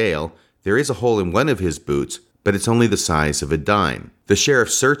to the jail. There is a hole in one of his boots, but it's only the size of a dime. The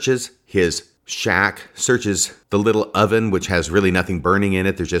sheriff searches his shack, searches the little oven, which has really nothing burning in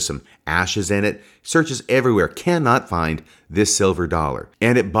it. There's just some ashes in it. Searches everywhere, cannot find this silver dollar.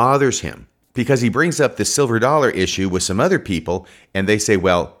 And it bothers him because he brings up this silver dollar issue with some other people, and they say,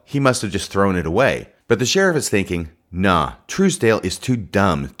 well, he must have just thrown it away. But the sheriff is thinking, nah, Truesdale is too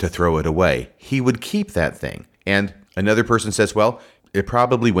dumb to throw it away. He would keep that thing. And another person says, well, it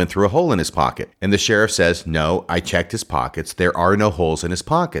probably went through a hole in his pocket. And the sheriff says, no, I checked his pockets. There are no holes in his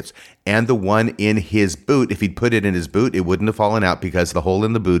pockets. And the one in his boot, if he'd put it in his boot, it wouldn't have fallen out because the hole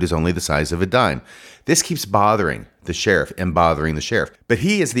in the boot is only the size of a dime. This keeps bothering the sheriff and bothering the sheriff. But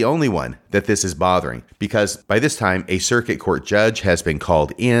he is the only one that this is bothering because by this time, a circuit court judge has been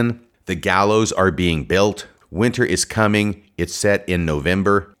called in. The gallows are being built. Winter is coming. It's set in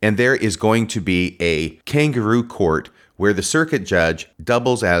November. And there is going to be a kangaroo court where the circuit judge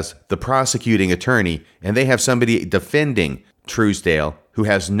doubles as the prosecuting attorney, and they have somebody defending Truesdale who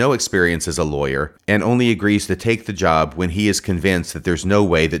has no experience as a lawyer and only agrees to take the job when he is convinced that there's no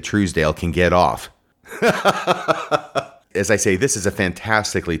way that Truesdale can get off. As I say, this is a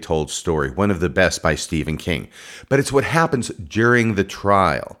fantastically told story, one of the best by Stephen King. But it's what happens during the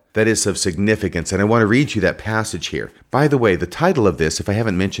trial that is of significance, and I want to read you that passage here. By the way, the title of this, if I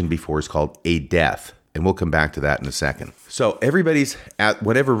haven't mentioned before, is called A Death. And we'll come back to that in a second. So everybody's at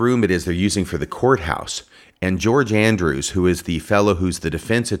whatever room it is they're using for the courthouse. And George Andrews, who is the fellow who's the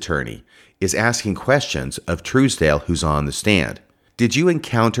defense attorney, is asking questions of Truesdale, who's on the stand. Did you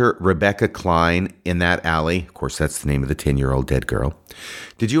encounter Rebecca Klein in that alley? Of course, that's the name of the 10-year-old dead girl.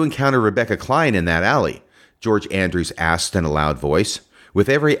 Did you encounter Rebecca Klein in that alley? George Andrews asked in a loud voice. With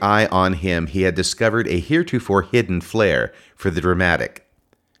every eye on him, he had discovered a heretofore hidden flair for the dramatic.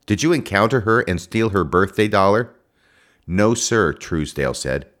 Did you encounter her and steal her birthday dollar? No, sir, Truesdale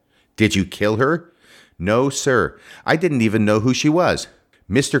said. Did you kill her? No, sir. I didn't even know who she was.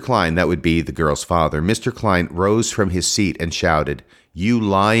 Mr. Klein, that would be the girl's father, Mr. Klein rose from his seat and shouted, You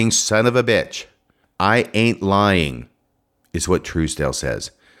lying son of a bitch. I ain't lying, is what Truesdale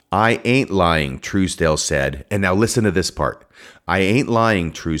says. I ain't lying, Truesdale said. And now listen to this part. I ain't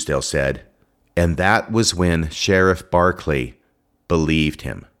lying, Truesdale said. And that was when Sheriff Barkley believed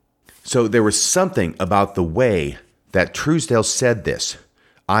him. So there was something about the way that Truesdale said this,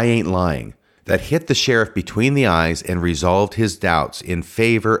 I ain't lying, that hit the sheriff between the eyes and resolved his doubts in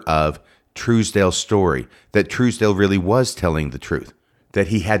favor of Truesdale's story, that Truesdale really was telling the truth, that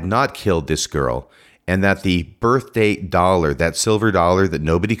he had not killed this girl, and that the birthday dollar, that silver dollar that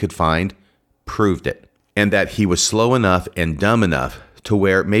nobody could find, proved it, and that he was slow enough and dumb enough to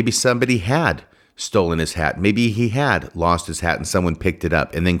where maybe somebody had stolen his hat. Maybe he had lost his hat and someone picked it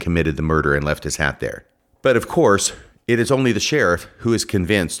up and then committed the murder and left his hat there. But of course, it is only the sheriff who is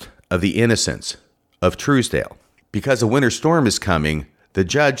convinced of the innocence of Truesdale. Because a winter storm is coming, the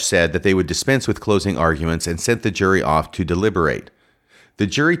judge said that they would dispense with closing arguments and sent the jury off to deliberate. The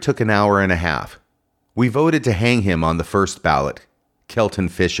jury took an hour and a half. We voted to hang him on the first ballot, Kelton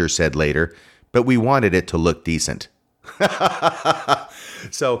Fisher said later, but we wanted it to look decent.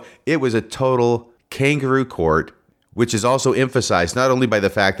 So it was a total kangaroo court, which is also emphasized not only by the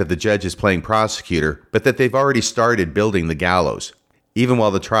fact that the judge is playing prosecutor, but that they've already started building the gallows, even while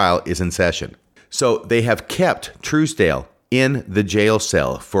the trial is in session. So they have kept Truesdale in the jail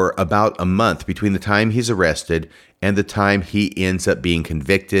cell for about a month between the time he's arrested and the time he ends up being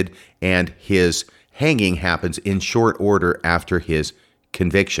convicted, and his hanging happens in short order after his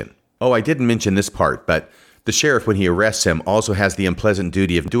conviction. Oh, I didn't mention this part, but the sheriff, when he arrests him, also has the unpleasant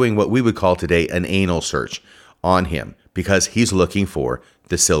duty of doing what we would call today an anal search on him, because he's looking for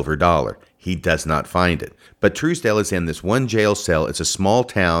the silver dollar. He does not find it. But Truesdale is in this one jail cell. It's a small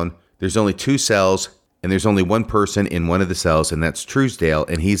town. There's only 2 cells, and there's only one person in one of the cells, and that's Truesdale,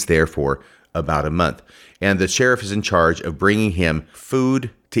 and he's there for about a month. And the sheriff is in charge of bringing him food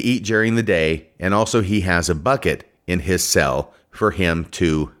to eat during the day, and also he has a bucket in his cell for him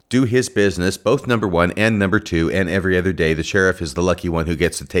to do his business, both number 1 and number 2, and every other day the sheriff is the lucky one who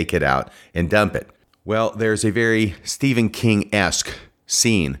gets to take it out and dump it. Well, there's a very Stephen King-esque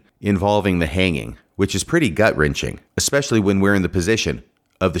scene involving the hanging, which is pretty gut-wrenching, especially when we're in the position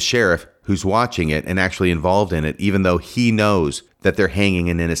of the sheriff who's watching it and actually involved in it, even though he knows that they're hanging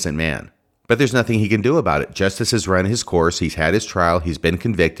an innocent man. But there's nothing he can do about it. Justice has run his course. He's had his trial. He's been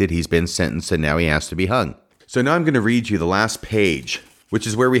convicted. He's been sentenced, and now he has to be hung. So now I'm going to read you the last page, which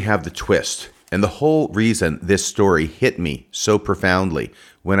is where we have the twist. And the whole reason this story hit me so profoundly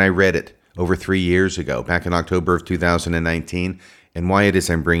when I read it over 3 years ago, back in October of 2019, and why it is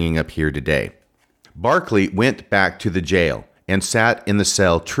I'm bringing up here today. Barkley went back to the jail and sat in the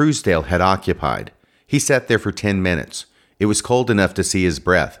cell Truesdale had occupied. He sat there for 10 minutes. It was cold enough to see his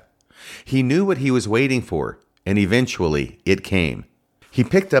breath. He knew what he was waiting for, and eventually it came. He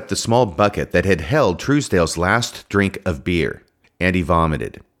picked up the small bucket that had held Truesdale's last drink of beer, and he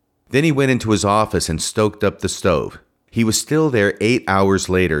vomited. Then he went into his office and stoked up the stove. He was still there 8 hours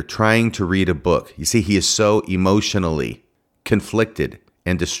later trying to read a book. You see, he is so emotionally conflicted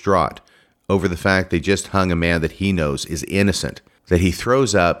and distraught over the fact they just hung a man that he knows is innocent, that he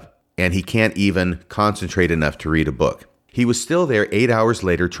throws up and he can't even concentrate enough to read a book. He was still there 8 hours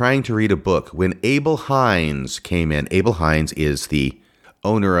later trying to read a book when Abel Hines came in. Abel Hines is the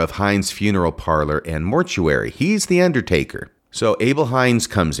owner of Hines Funeral Parlor and Mortuary. He's the undertaker. So Abel Hines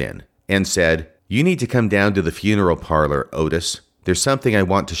comes in and said, "You need to come down to the funeral parlor, Otis. There's something I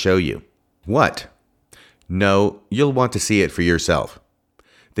want to show you." "What?" "No, you'll want to see it for yourself."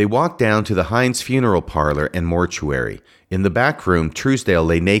 They walked down to the Hines Funeral Parlor and Mortuary. In the back room, Truesdale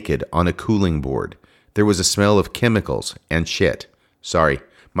lay naked on a cooling board. There was a smell of chemicals and shit. Sorry,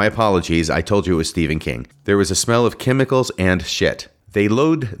 my apologies, I told you it was Stephen King. There was a smell of chemicals and shit. "They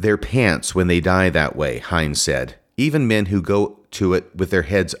load their pants when they die that way," Hines said. "Even men who go to it with their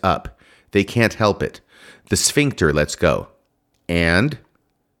heads up. They can't help it. The sphincter lets go." "And?"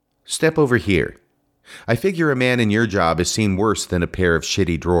 "Step over here. I figure a man in your job has seen worse than a pair of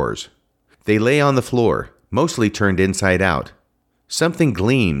shitty drawers." They lay on the floor, mostly turned inside out. Something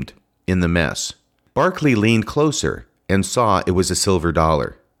gleamed in the mess. Barkley leaned closer and saw it was a silver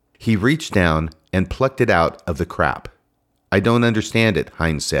dollar. He reached down and plucked it out of the crap. "I don't understand it,"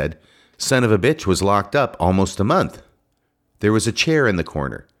 Hines said. "Son of a bitch was locked up almost a month." There was a chair in the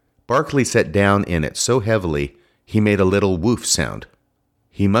corner. Barkley sat down in it so heavily he made a little woof sound.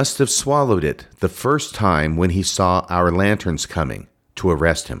 He must have swallowed it the first time when he saw our lanterns coming to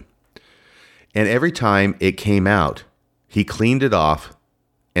arrest him. And every time it came out, he cleaned it off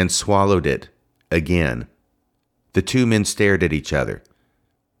and swallowed it again. The 2 men stared at each other.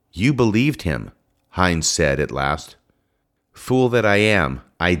 "You believed him," Hines said at last. "Fool that I am,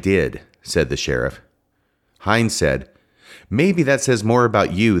 I did," said the sheriff. Hines said, "Maybe that says more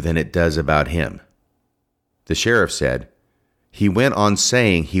about you than it does about him." The sheriff said, "He went on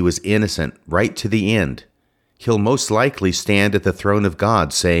saying he was innocent right to the end. He'll most likely stand at the throne of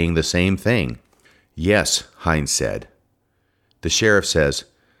God saying the same thing." "Yes," Hines said. The sheriff says,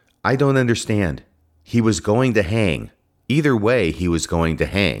 "I don't understand. He was going to hang. Either way, he was going to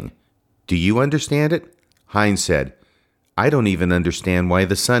hang. Do you understand it?" Hines said, "I don't even understand why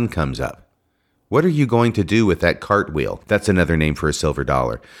the sun comes up. What are you going to do with that cartwheel?" That's another name for a silver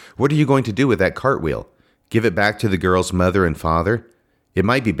dollar. "What are you going to do with that cartwheel? Give it back to the girl's mother and father? It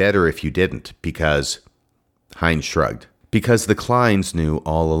might be better if you didn't, because..." Hines shrugged. "Because the Kleins knew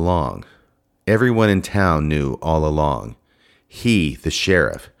all along. Everyone in town knew all along. He, the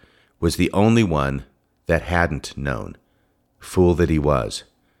sheriff, was the only one that hadn't known. Fool that he was."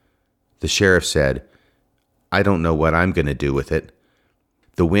 The sheriff said, "I don't know what I'm going to do with it."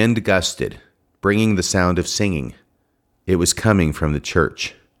 The wind gusted, bringing the sound of singing. It was coming from the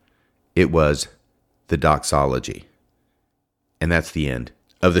church. It was the doxology. And that's the end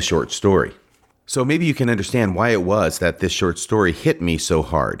of the short story. So maybe you can understand why it was that this short story hit me so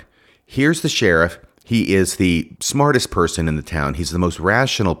hard. Here's the sheriff. He is the smartest person in the town. He's the most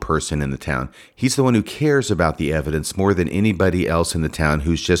rational person in the town. He's the one who cares about the evidence more than anybody else in the town,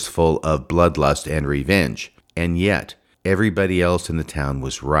 who's just full of bloodlust and revenge. And yet, everybody else in the town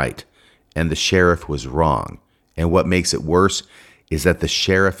was right, and the sheriff was wrong. And what makes it worse is that the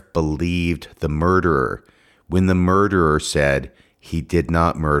sheriff believed the murderer when the murderer said he did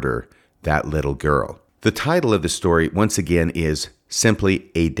not murder that little girl. The title of the story, once again, is simply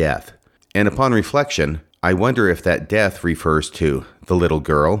A Death. And upon reflection, I wonder if that death refers to the little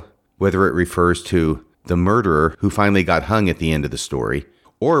girl, whether it refers to the murderer who finally got hung at the end of the story,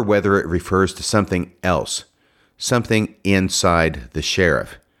 or whether it refers to something else, something inside the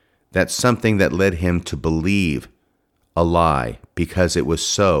sheriff. That's something that led him to believe a lie because it was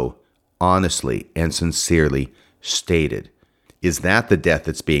so honestly and sincerely stated. Is that the death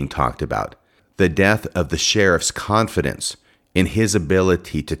that's being talked about? The death of the sheriff's confidence in his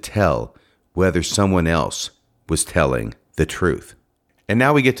ability to tell whether someone else was telling the truth. And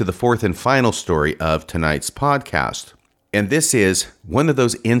now we get to the fourth and final story of tonight's podcast. And this is one of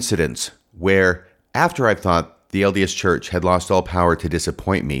those incidents where, after I thought the LDS Church had lost all power to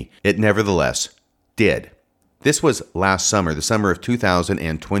disappoint me, it nevertheless did. This was last summer, the summer of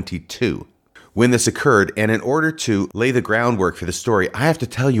 2022, when this occurred. And in order to lay the groundwork for the story, I have to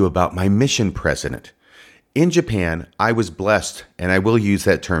tell you about my mission president. In Japan, I was blessed, and I will use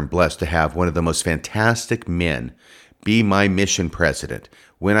that term blessed, to have one of the most fantastic men be my mission president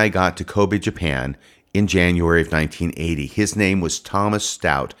when I got to Kobe, Japan in January of 1980. His name was Thomas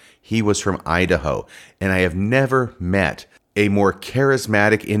Stout. He was from Idaho, and I have never met a more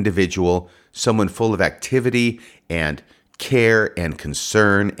charismatic individual, someone full of activity and care and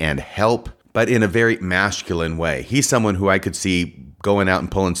concern and help, but in a very masculine way. He's someone who I could see going out and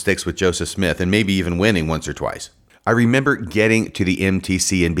pulling sticks with Joseph Smith and maybe even winning once or twice. I remember getting to the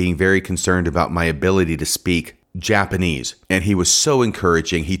MTC and being very concerned about my ability to speak Japanese, and he was so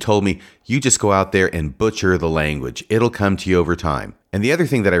encouraging. He told me, you just go out there and butcher the language. It'll come to you over time. And the other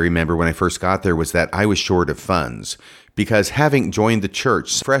thing that I remember when I first got there was that I was short of funds, because having joined the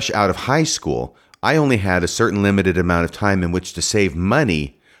church fresh out of high school, I only had a certain limited amount of time in which to save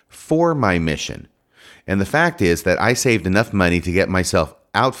money for my mission. And the fact is that I saved enough money to get myself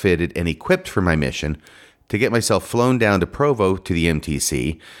outfitted and equipped for my mission, to get myself flown down to Provo to the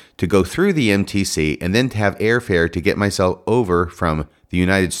MTC, to go through the MTC, and then to have airfare to get myself over from the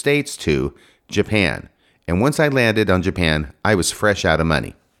United States to Japan. And once I landed on Japan, I was fresh out of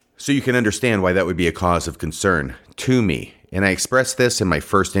money. So you can understand why that would be a cause of concern to me. And I expressed this in my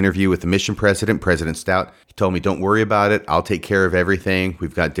first interview with the mission president, President Stout. He told me, don't worry about it. I'll take care of everything.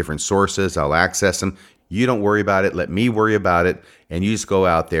 We've got different sources. I'll access them. You don't worry about it. Let me worry about it. And you just go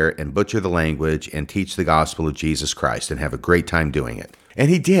out there and butcher the language and teach the gospel of Jesus Christ and have a great time doing it. And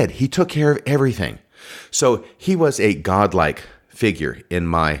he did. He took care of everything. So he was a godlike figure in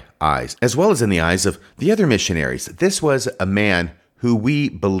my eyes, as well as in the eyes of the other missionaries. This was a man who we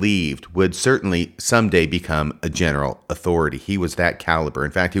believed would certainly someday become a general authority. He was that caliber.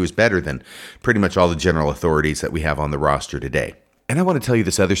 In fact, he was better than pretty much all the general authorities that we have on the roster today. And I want to tell you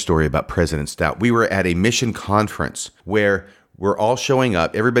this other story about President Stout. We were at a mission conference where we're all showing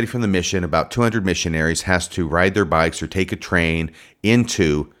up. Everybody from the mission, about 200 missionaries, has to ride their bikes or take a train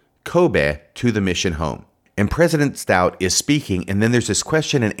into Kobe to the mission home. And President Stout is speaking, and then there's this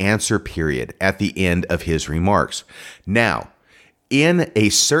question and answer period at the end of his remarks. Now, in a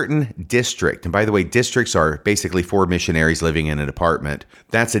certain district, and by the way, districts are basically 4 missionaries living in an apartment.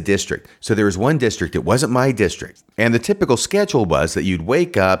 That's a district. So there was one district, it wasn't my district. And the typical schedule was that you'd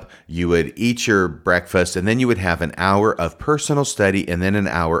wake up, you would eat your breakfast, and then you would have an hour of personal study and then an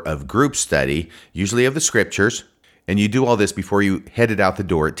hour of group study, usually of the scriptures. And you do all this before you headed out the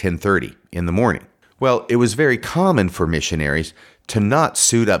door at 10:30 in the morning. Well, it was very common for missionaries to not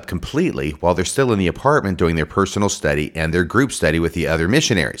suit up completely while they're still in the apartment doing their personal study and their group study with the other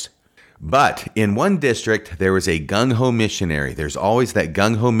missionaries. But in one district, there was a gung-ho missionary. There's always that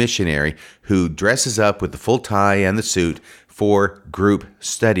gung-ho missionary who dresses up with the full tie and the suit for group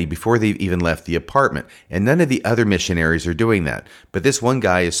study before they've even left the apartment. And none of the other missionaries are doing that. But this one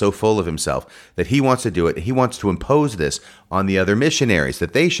guy is so full of himself that he wants to do it. He wants to impose this on the other missionaries,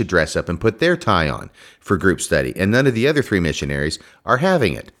 that they should dress up and put their tie on for group study. And none of the other 3 missionaries are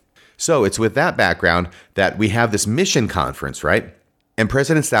having it. So it's with that background that we have this mission conference, right? And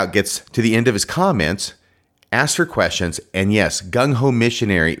President Stout gets to the end of his comments, asks for questions, and yes, gung-ho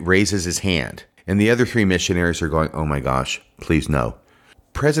missionary raises his hand. And the other 3 missionaries are going, oh my gosh, please no.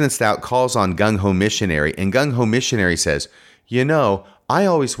 President Stout calls on gung-ho missionary, and gung-ho missionary says, you know, I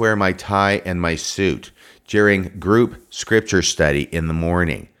always wear my tie and my suit during group scripture study in the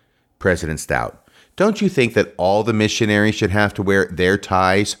morning. President Stout, don't you think that all the missionaries should have to wear their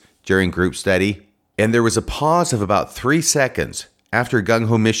ties during group study? And there was a pause of about 3 seconds after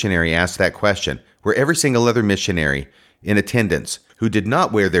gung-ho missionary asked that question, where every single other missionary in attendance who did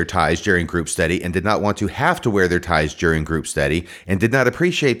not wear their ties during group study and did not want to have to wear their ties during group study and did not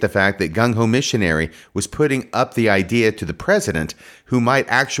appreciate the fact that gung-ho missionary was putting up the idea to the president, who might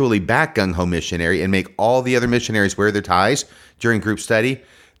actually back gung-ho missionary and make all the other missionaries wear their ties during group study,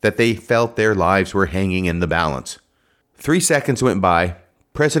 that they felt their lives were hanging in the balance. 3 seconds went by.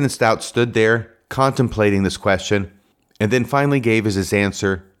 President Stout stood there contemplating this question and then finally gave as his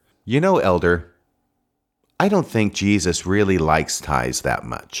answer, "You know, Elder, I don't think Jesus really likes ties that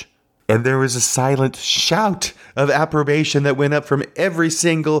much." And there was a silent shout of approbation that went up from every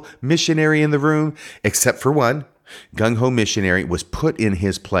single missionary in the room, except for one. Gung-ho missionary was put in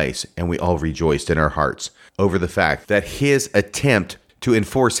his place, and we all rejoiced in our hearts over the fact that his attempt to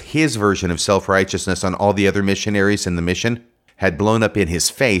enforce his version of self-righteousness on all the other missionaries in the mission had blown up in his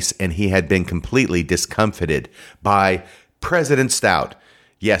face, and he had been completely discomfited by President Stout.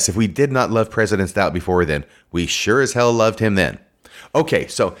 Yes, if we did not love President Stout before then, we sure as hell loved him then. Okay,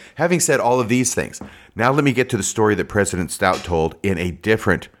 so having said all of these things, now let me get to the story that President Stout told in a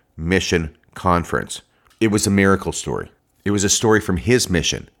different mission conference. It was a miracle story. It was a story from his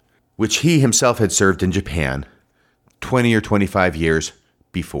mission, which he himself had served in Japan 20 or 25 years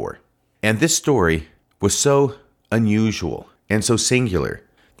before. And this story was so unusual and so singular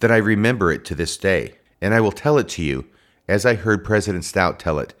that I remember it to this day. And I will tell it to you as I heard President Stout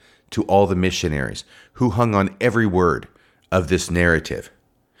tell it to all the missionaries who hung on every word of this narrative.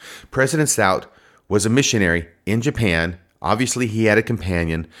 President Stout was a missionary in Japan. Obviously, he had a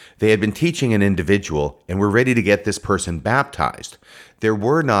companion. They had been teaching an individual and were ready to get this person baptized. There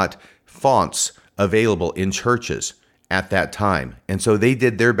were not fonts available in churches at that time. And so they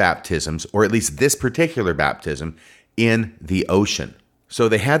did their baptisms, or at least this particular baptism, in the ocean. So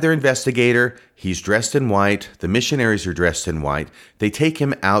they had their investigator. He's dressed in white. The missionaries are dressed in white. They take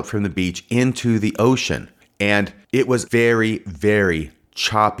him out from the beach into the ocean. And it was very, very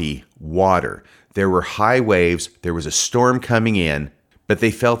choppy water. There were high waves. There was a storm coming in. But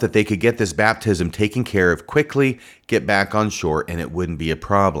they felt that they could get this baptism taken care of quickly, get back on shore, and it wouldn't be a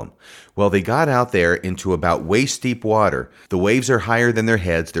problem. Well, they got out there into about waist-deep water. The waves are higher than their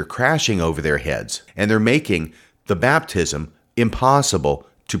heads. They're crashing over their heads. And they're making the baptism impossible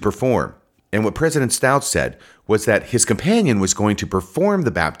to perform. And what President Stout said was that his companion was going to perform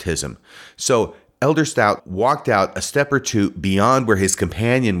the baptism. So Elder Stout walked out a step or two beyond where his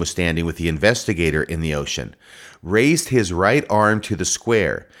companion was standing with the investigator in the ocean, raised his right arm to the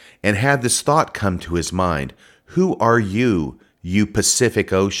square, and had this thought come to his mind: "Who are you, you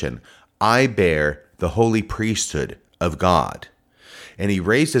Pacific Ocean? I bear the holy priesthood of God." And he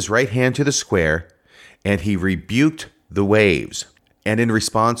raised his right hand to the square, and he rebuked the waves. And in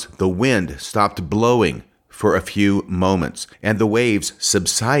response, the wind stopped blowing for a few moments, and the waves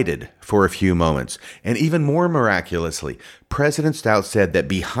subsided for a few moments. And even more miraculously, President Stout said that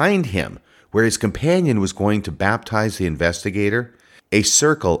behind him, where his companion was going to baptize the investigator, a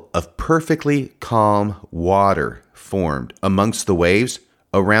circle of perfectly calm water formed amongst the waves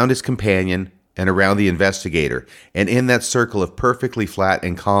around his companion and around the investigator. And in that circle of perfectly flat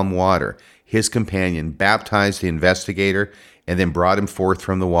and calm water, his companion baptized the investigator and then brought him forth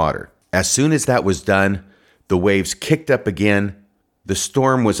from the water. As soon as that was done, the waves kicked up again, the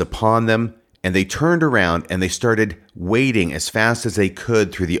storm was upon them, and they turned around and they started wading as fast as they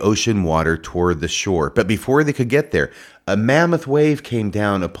could through the ocean water toward the shore. But before they could get there, a mammoth wave came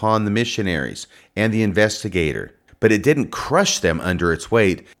down upon the missionaries and the investigator. But it didn't crush them under its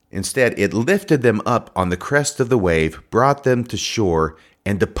weight. Instead, it lifted them up on the crest of the wave, brought them to shore,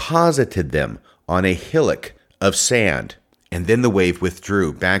 and deposited them on a hillock of sand. And then the wave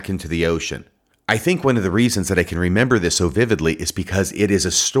withdrew back into the ocean. I think one of the reasons that I can remember this so vividly is because it is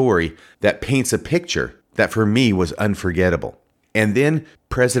a story that paints a picture that for me was unforgettable. And then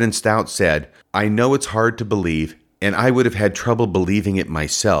President Stout said, "I know it's hard to believe, and I would have had trouble believing it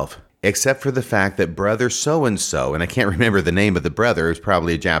myself, except for the fact that brother so-and-so," and I can't remember the name of the brother, it was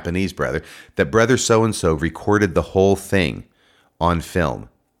probably a Japanese brother, that brother so-and-so recorded the whole thing on film.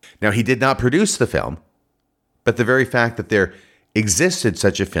 Now, he did not produce the film, but the very fact that there existed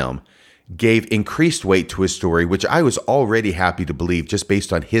such a film gave increased weight to his story, which I was already happy to believe just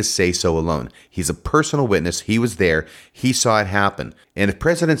based on his say-so alone. He's a personal witness. He was there. He saw it happen. And if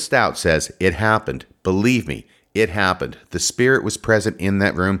President Stout says it happened, believe me, it happened. The Spirit was present in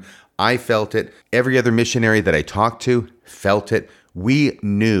that room. I felt it. Every other missionary that I talked to felt it. We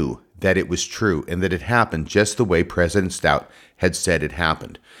knew that it was true and that it happened just the way President Stout had said it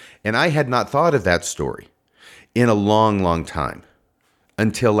happened. And I had not thought of that story in a long, long time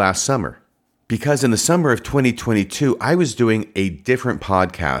until last summer. Because in the summer of 2022, I was doing a different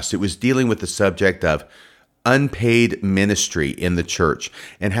podcast. It was dealing with the subject of unpaid ministry in the church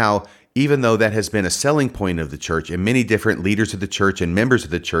and how, even though that has been a selling point of the church and many different leaders of the church and members of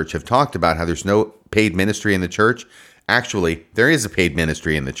the church have talked about how there's no paid ministry in the church, actually, there is a paid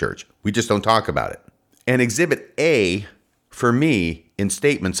ministry in the church. We just don't talk about it. And Exhibit A, for me, in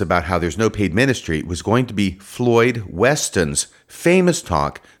statements about how there's no paid ministry was going to be Floyd Weston's famous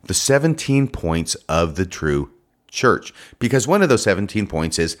talk, The 17 Points of the True Church. Because one of those 17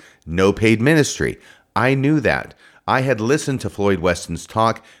 points is no paid ministry. I knew that. I had listened to Floyd Weston's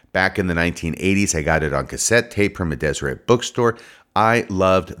talk back in the 1980s. I got it on cassette tape from a Deseret bookstore. I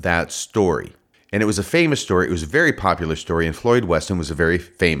loved that story. And it was a famous story. It was a very popular story, and Floyd Weston was a very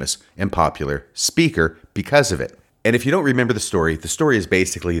famous and popular speaker because of it. And if you don't remember the story is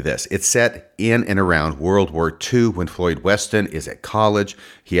basically this. It's set in and around World War II when Floyd Weston is at college.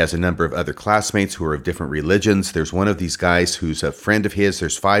 He has a number of other classmates who are of different religions. There's one of these guys who's a friend of his.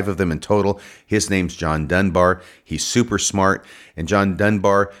 There's 5 of them in total. His name's John Dunbar. He's super smart. And John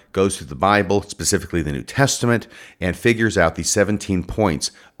Dunbar goes through the Bible, specifically the New Testament, and figures out these 17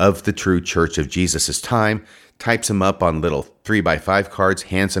 points of the true church of Jesus' time, types them up on little 3x5 cards,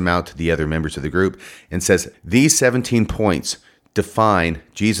 hands them out to the other members of the group, and says, these 17 points define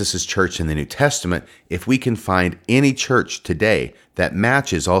Jesus' church in the New Testament. If we can find any church today that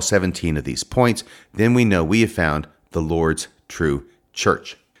matches all 17 of these points, then we know we have found the Lord's true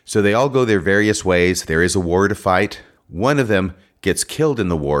church. So they all go their various ways. There is a war to fight. One of them gets killed in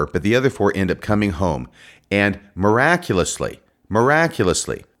the war, but the other 4 end up coming home. And miraculously,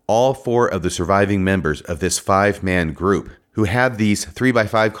 all 4 of the surviving members of this 5-man group who had these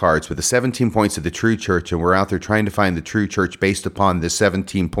 3x5 cards with the 17 points of the true church and were out there trying to find the true church based upon the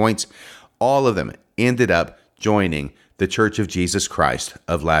 17 points, all of them ended up joining the Church of Jesus Christ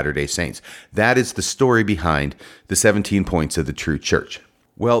of Latter-day Saints. That is the story behind the 17 points of the true church.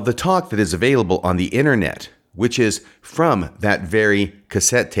 Well, the talk that is available on the internet, which is from that very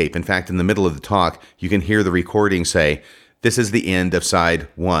cassette tape. In fact, in the middle of the talk, you can hear the recording say, this is the end of side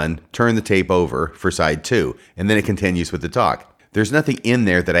 1, turn the tape over for side 2, and then it continues with the talk. There's nothing in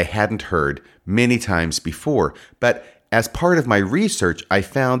there that I hadn't heard many times before, but as part of my research, I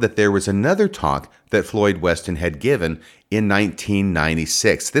found that there was another talk that Floyd Weston had given in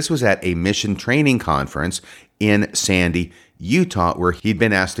 1996. This was at a mission training conference in Sandy, Utah, where he'd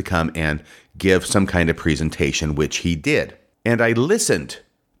been asked to come and give some kind of presentation, which he did. And I listened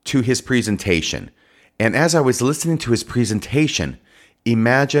to his presentation. And as I was listening to his presentation,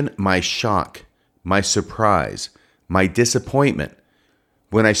 imagine my shock, my surprise, my disappointment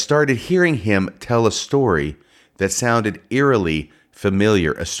when I started hearing him tell a story that sounded eerily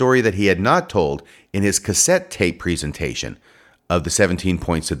familiar, a story that he had not told in his cassette tape presentation of the 17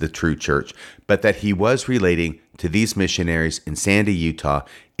 points of the true church, but that he was relating to these missionaries in Sandy, Utah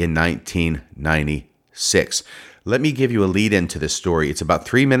in 1996. Let me give you a lead into this story. It's about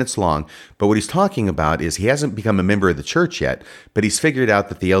 3 minutes long, but what he's talking about is he hasn't become a member of the church yet, but he's figured out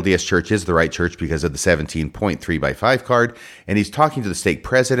that the LDS church is the right church because of the 17-point 3x5 card, and he's talking to the stake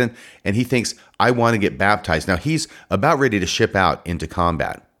president, and he thinks, I want to get baptized. Now, he's about ready to ship out into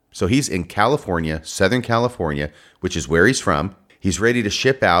combat. So he's in California, Southern California, which is where he's from. He's ready to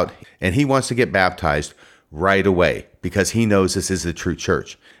ship out, and he wants to get baptized right away because he knows this is the true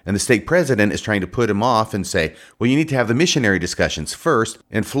church. And the stake president is trying to put him off and say, well, you need to have the missionary discussions first.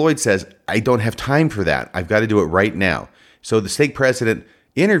 And Floyd says, I don't have time for that. I've got to do it right now. So the stake president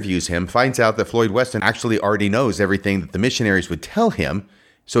interviews him, finds out that Floyd Weston actually already knows everything that the missionaries would tell him.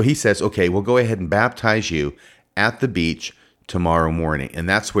 So he says, okay, we'll go ahead and baptize you at the beach tomorrow morning. And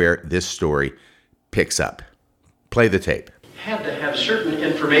that's where this story picks up. Play the tape. Had to have certain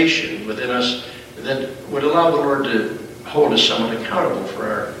information within us that would allow the Lord to hold us somewhat accountable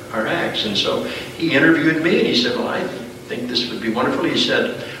for our acts. And so he interviewed me and he said, well, I think this would be wonderful. He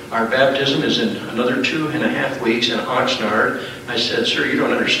said, our baptism is in another 2.5 weeks in Oxnard. I said, sir, you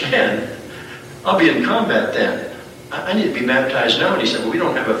don't understand. I'll be in combat then. I need to be baptized now. And he said, well, we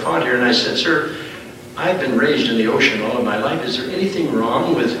don't have a font here. And I said, sir, I've been raised in the ocean all of my life. Is there anything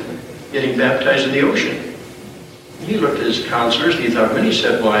wrong with getting baptized in the ocean? And he looked at his counselors and he thought, and he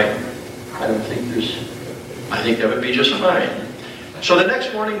said, why, I think that would be just fine. So the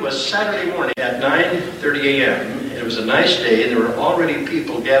next morning was Saturday morning at 9:30 a.m. It was a nice day, and there were already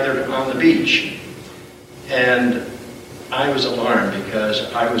people gathered on the beach. And I was alarmed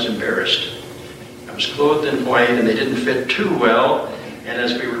because I was embarrassed. I was clothed in white, and they didn't fit too well. And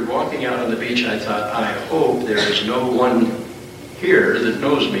as we were walking out on the beach, I thought, I hope there is no one here that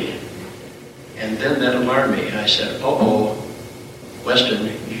knows me. And then that alarmed me. I said, uh-oh,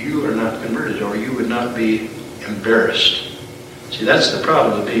 Weston, you are not converted, or you would not be embarrassed. See, that's the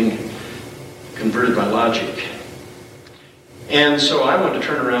problem of being converted by logic. And so I wanted to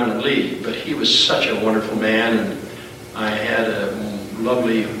turn around and leave, but he was such a wonderful man, and I had a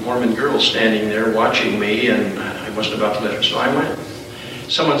lovely Mormon girl standing there watching me, and I wasn't about to let her, so I went.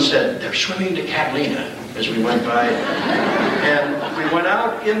 Someone said, they're swimming to Catalina. as we went by. And we went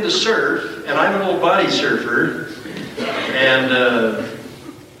out in the surf, and I'm an old body surfer, and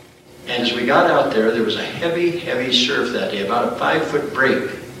as we got out there was a heavy, heavy surf that day, about a 5-foot break.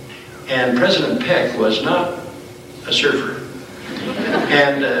 And President Peck was not a surfer.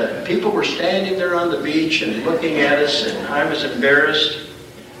 And people were standing there on the beach and looking at us, and I was embarrassed.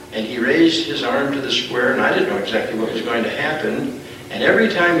 And he raised his arm to the square, and I didn't know exactly what was going to happen. And every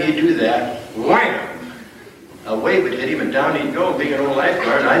time he'd do that, wham! A wave would hit him, and down he'd go, being an old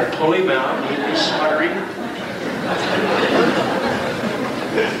lifeguard. I'd pull him out, and he'd be sputtering.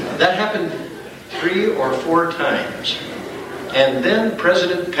 That happened 3 or 4 times. And then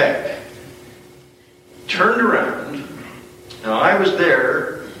President Peck turned around. Now, I was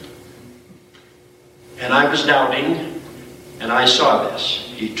there, and I was doubting, and I saw this.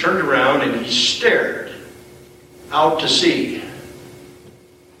 He turned around, and he stared out to sea,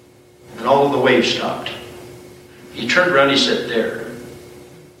 and all of the waves stopped. He turned around, he said, there,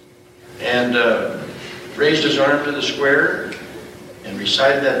 and raised his arm to the square, and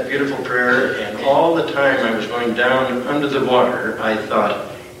recited that beautiful prayer, and all the time I was going down under the water, I thought,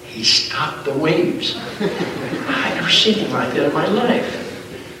 he stopped the waves. I'd never seen him like that in my life.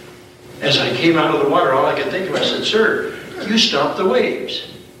 As I came out of the water, all I could think of, I said, sir, you stopped the waves.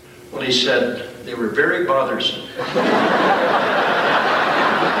 Well, he said, they were very bothersome.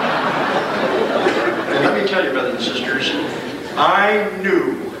 And let me tell you, brothers and sisters, I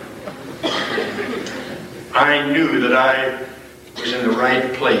knew that I was in the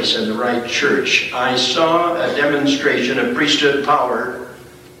right place, in the right church. I saw a demonstration of priesthood power,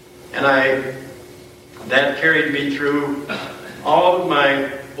 and that carried me through all of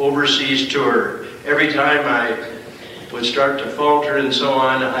my overseas tour. Every time I would start to falter and so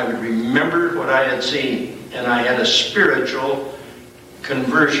on, I would remember what I had seen, and I had a spiritual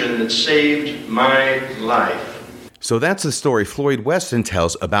conversion that saved my life. So that's the story Floyd Weston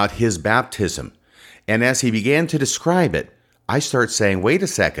tells about his baptism. And as he began to describe it, I start saying, wait a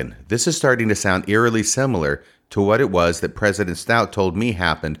second, this is starting to sound eerily similar to what it was that President Stout told me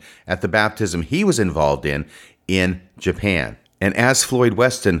happened at the baptism he was involved in Japan. And as Floyd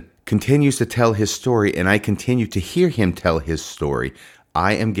Weston continues to tell his story, and I continue to hear him tell his story,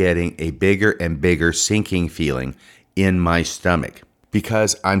 I am getting a bigger and bigger sinking feeling in my stomach,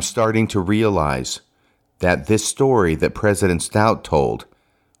 because I'm starting to realize that this story that President Stout told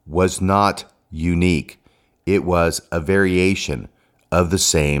was not unique. It was a variation of the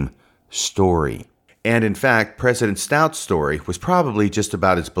same story. And in fact, President Stout's story was probably just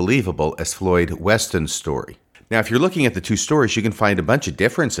about as believable as Floyd Weston's story. Now, if you're looking at the two stories, you can find a bunch of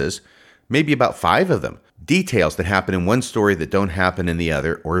differences, maybe about 5 of them. Details that happen in one story that don't happen in the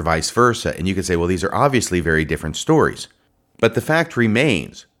other, or vice versa. And you can say, well, these are obviously very different stories. But the fact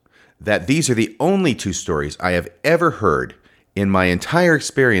remains that these are the only 2 stories I have ever heard in my entire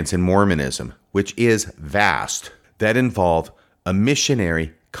experience in Mormonism, which is vast, that involve a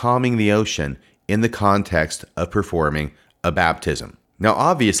missionary calming the ocean in the context of performing a baptism. Now,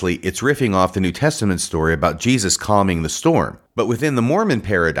 obviously, it's riffing off the New Testament story about Jesus calming the storm. But within the Mormon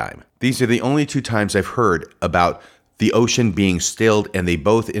paradigm, these are the only 2 times I've heard about the ocean being stilled, and they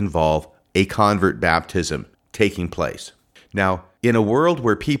both involve a convert baptism taking place. Now, in a world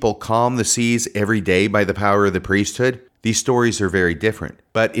where people calm the seas every day by the power of the priesthood, these stories are very different.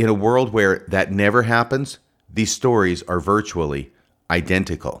 But in a world where that never happens, these stories are virtually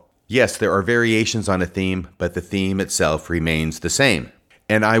identical. Yes, there are variations on a theme, but the theme itself remains the same.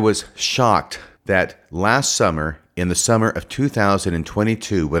 And I was shocked that last summer, in the summer of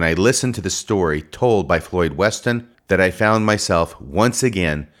 2022, when I listened to the story told by Floyd Weston, that I found myself once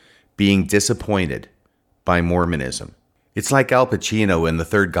again being disappointed by Mormonism. It's like Al Pacino in the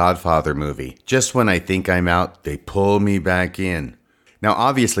third Godfather movie. Just when I think I'm out, they pull me back in. Now,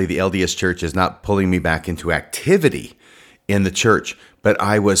 obviously, the LDS Church is not pulling me back into activity in the church, but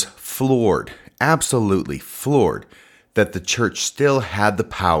I was floored, absolutely floored, that the church still had the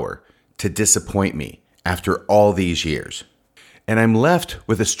power to disappoint me after all these years. And I'm left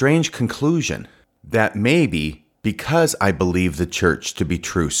with a strange conclusion that maybe because I believe the church to be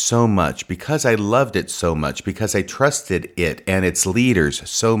true so much, because I loved it so much, because I trusted it and its leaders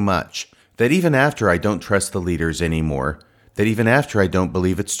so much, that even after I don't trust the leaders anymore, that even after I don't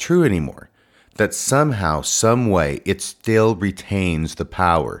believe it's true anymore, that somehow, some way, it still retains the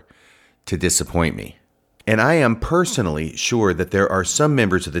power to disappoint me. And I am personally sure that there are some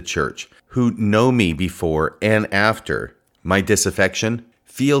members of the church who know me before and after my disaffection,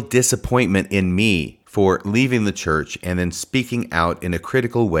 feel disappointment in me for leaving the church and then speaking out in a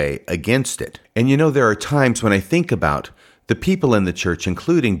critical way against it. And you know, there are times when I think about The people in the church,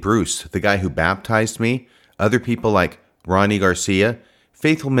 including Bruce, the guy who baptized me, other people like Ronnie Garcia,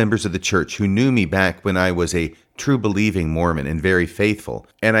 faithful members of the church who knew me back when I was a true believing Mormon and very faithful.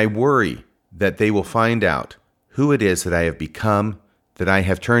 And I worry that they will find out who it is that I have become, that I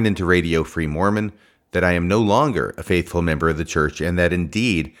have turned into Radio Free Mormon, that I am no longer a faithful member of the church, and that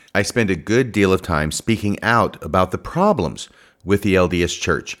indeed I spend a good deal of time speaking out about the problems with the LDS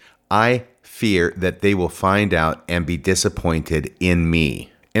Church. I fear that they will find out and be disappointed in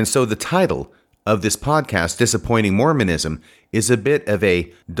me. And so the title of this podcast, Disappointing Mormonism, is a bit of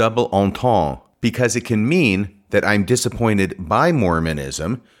a double entendre, because it can mean that I'm disappointed by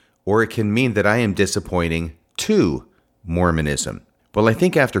Mormonism, or it can mean that I am disappointing to Mormonism. Well, I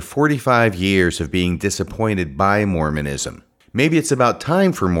think after 45 years of being disappointed by Mormonism, maybe it's about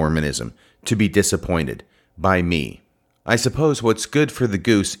time for Mormonism to be disappointed by me. I suppose what's good for the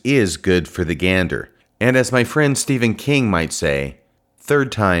goose is good for the gander. And as my friend Stephen King might say,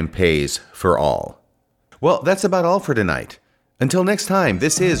 third time pays for all. Well, that's about all for tonight. Until next time,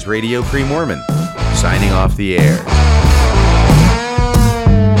 this is Radio Free Mormon, signing off the air.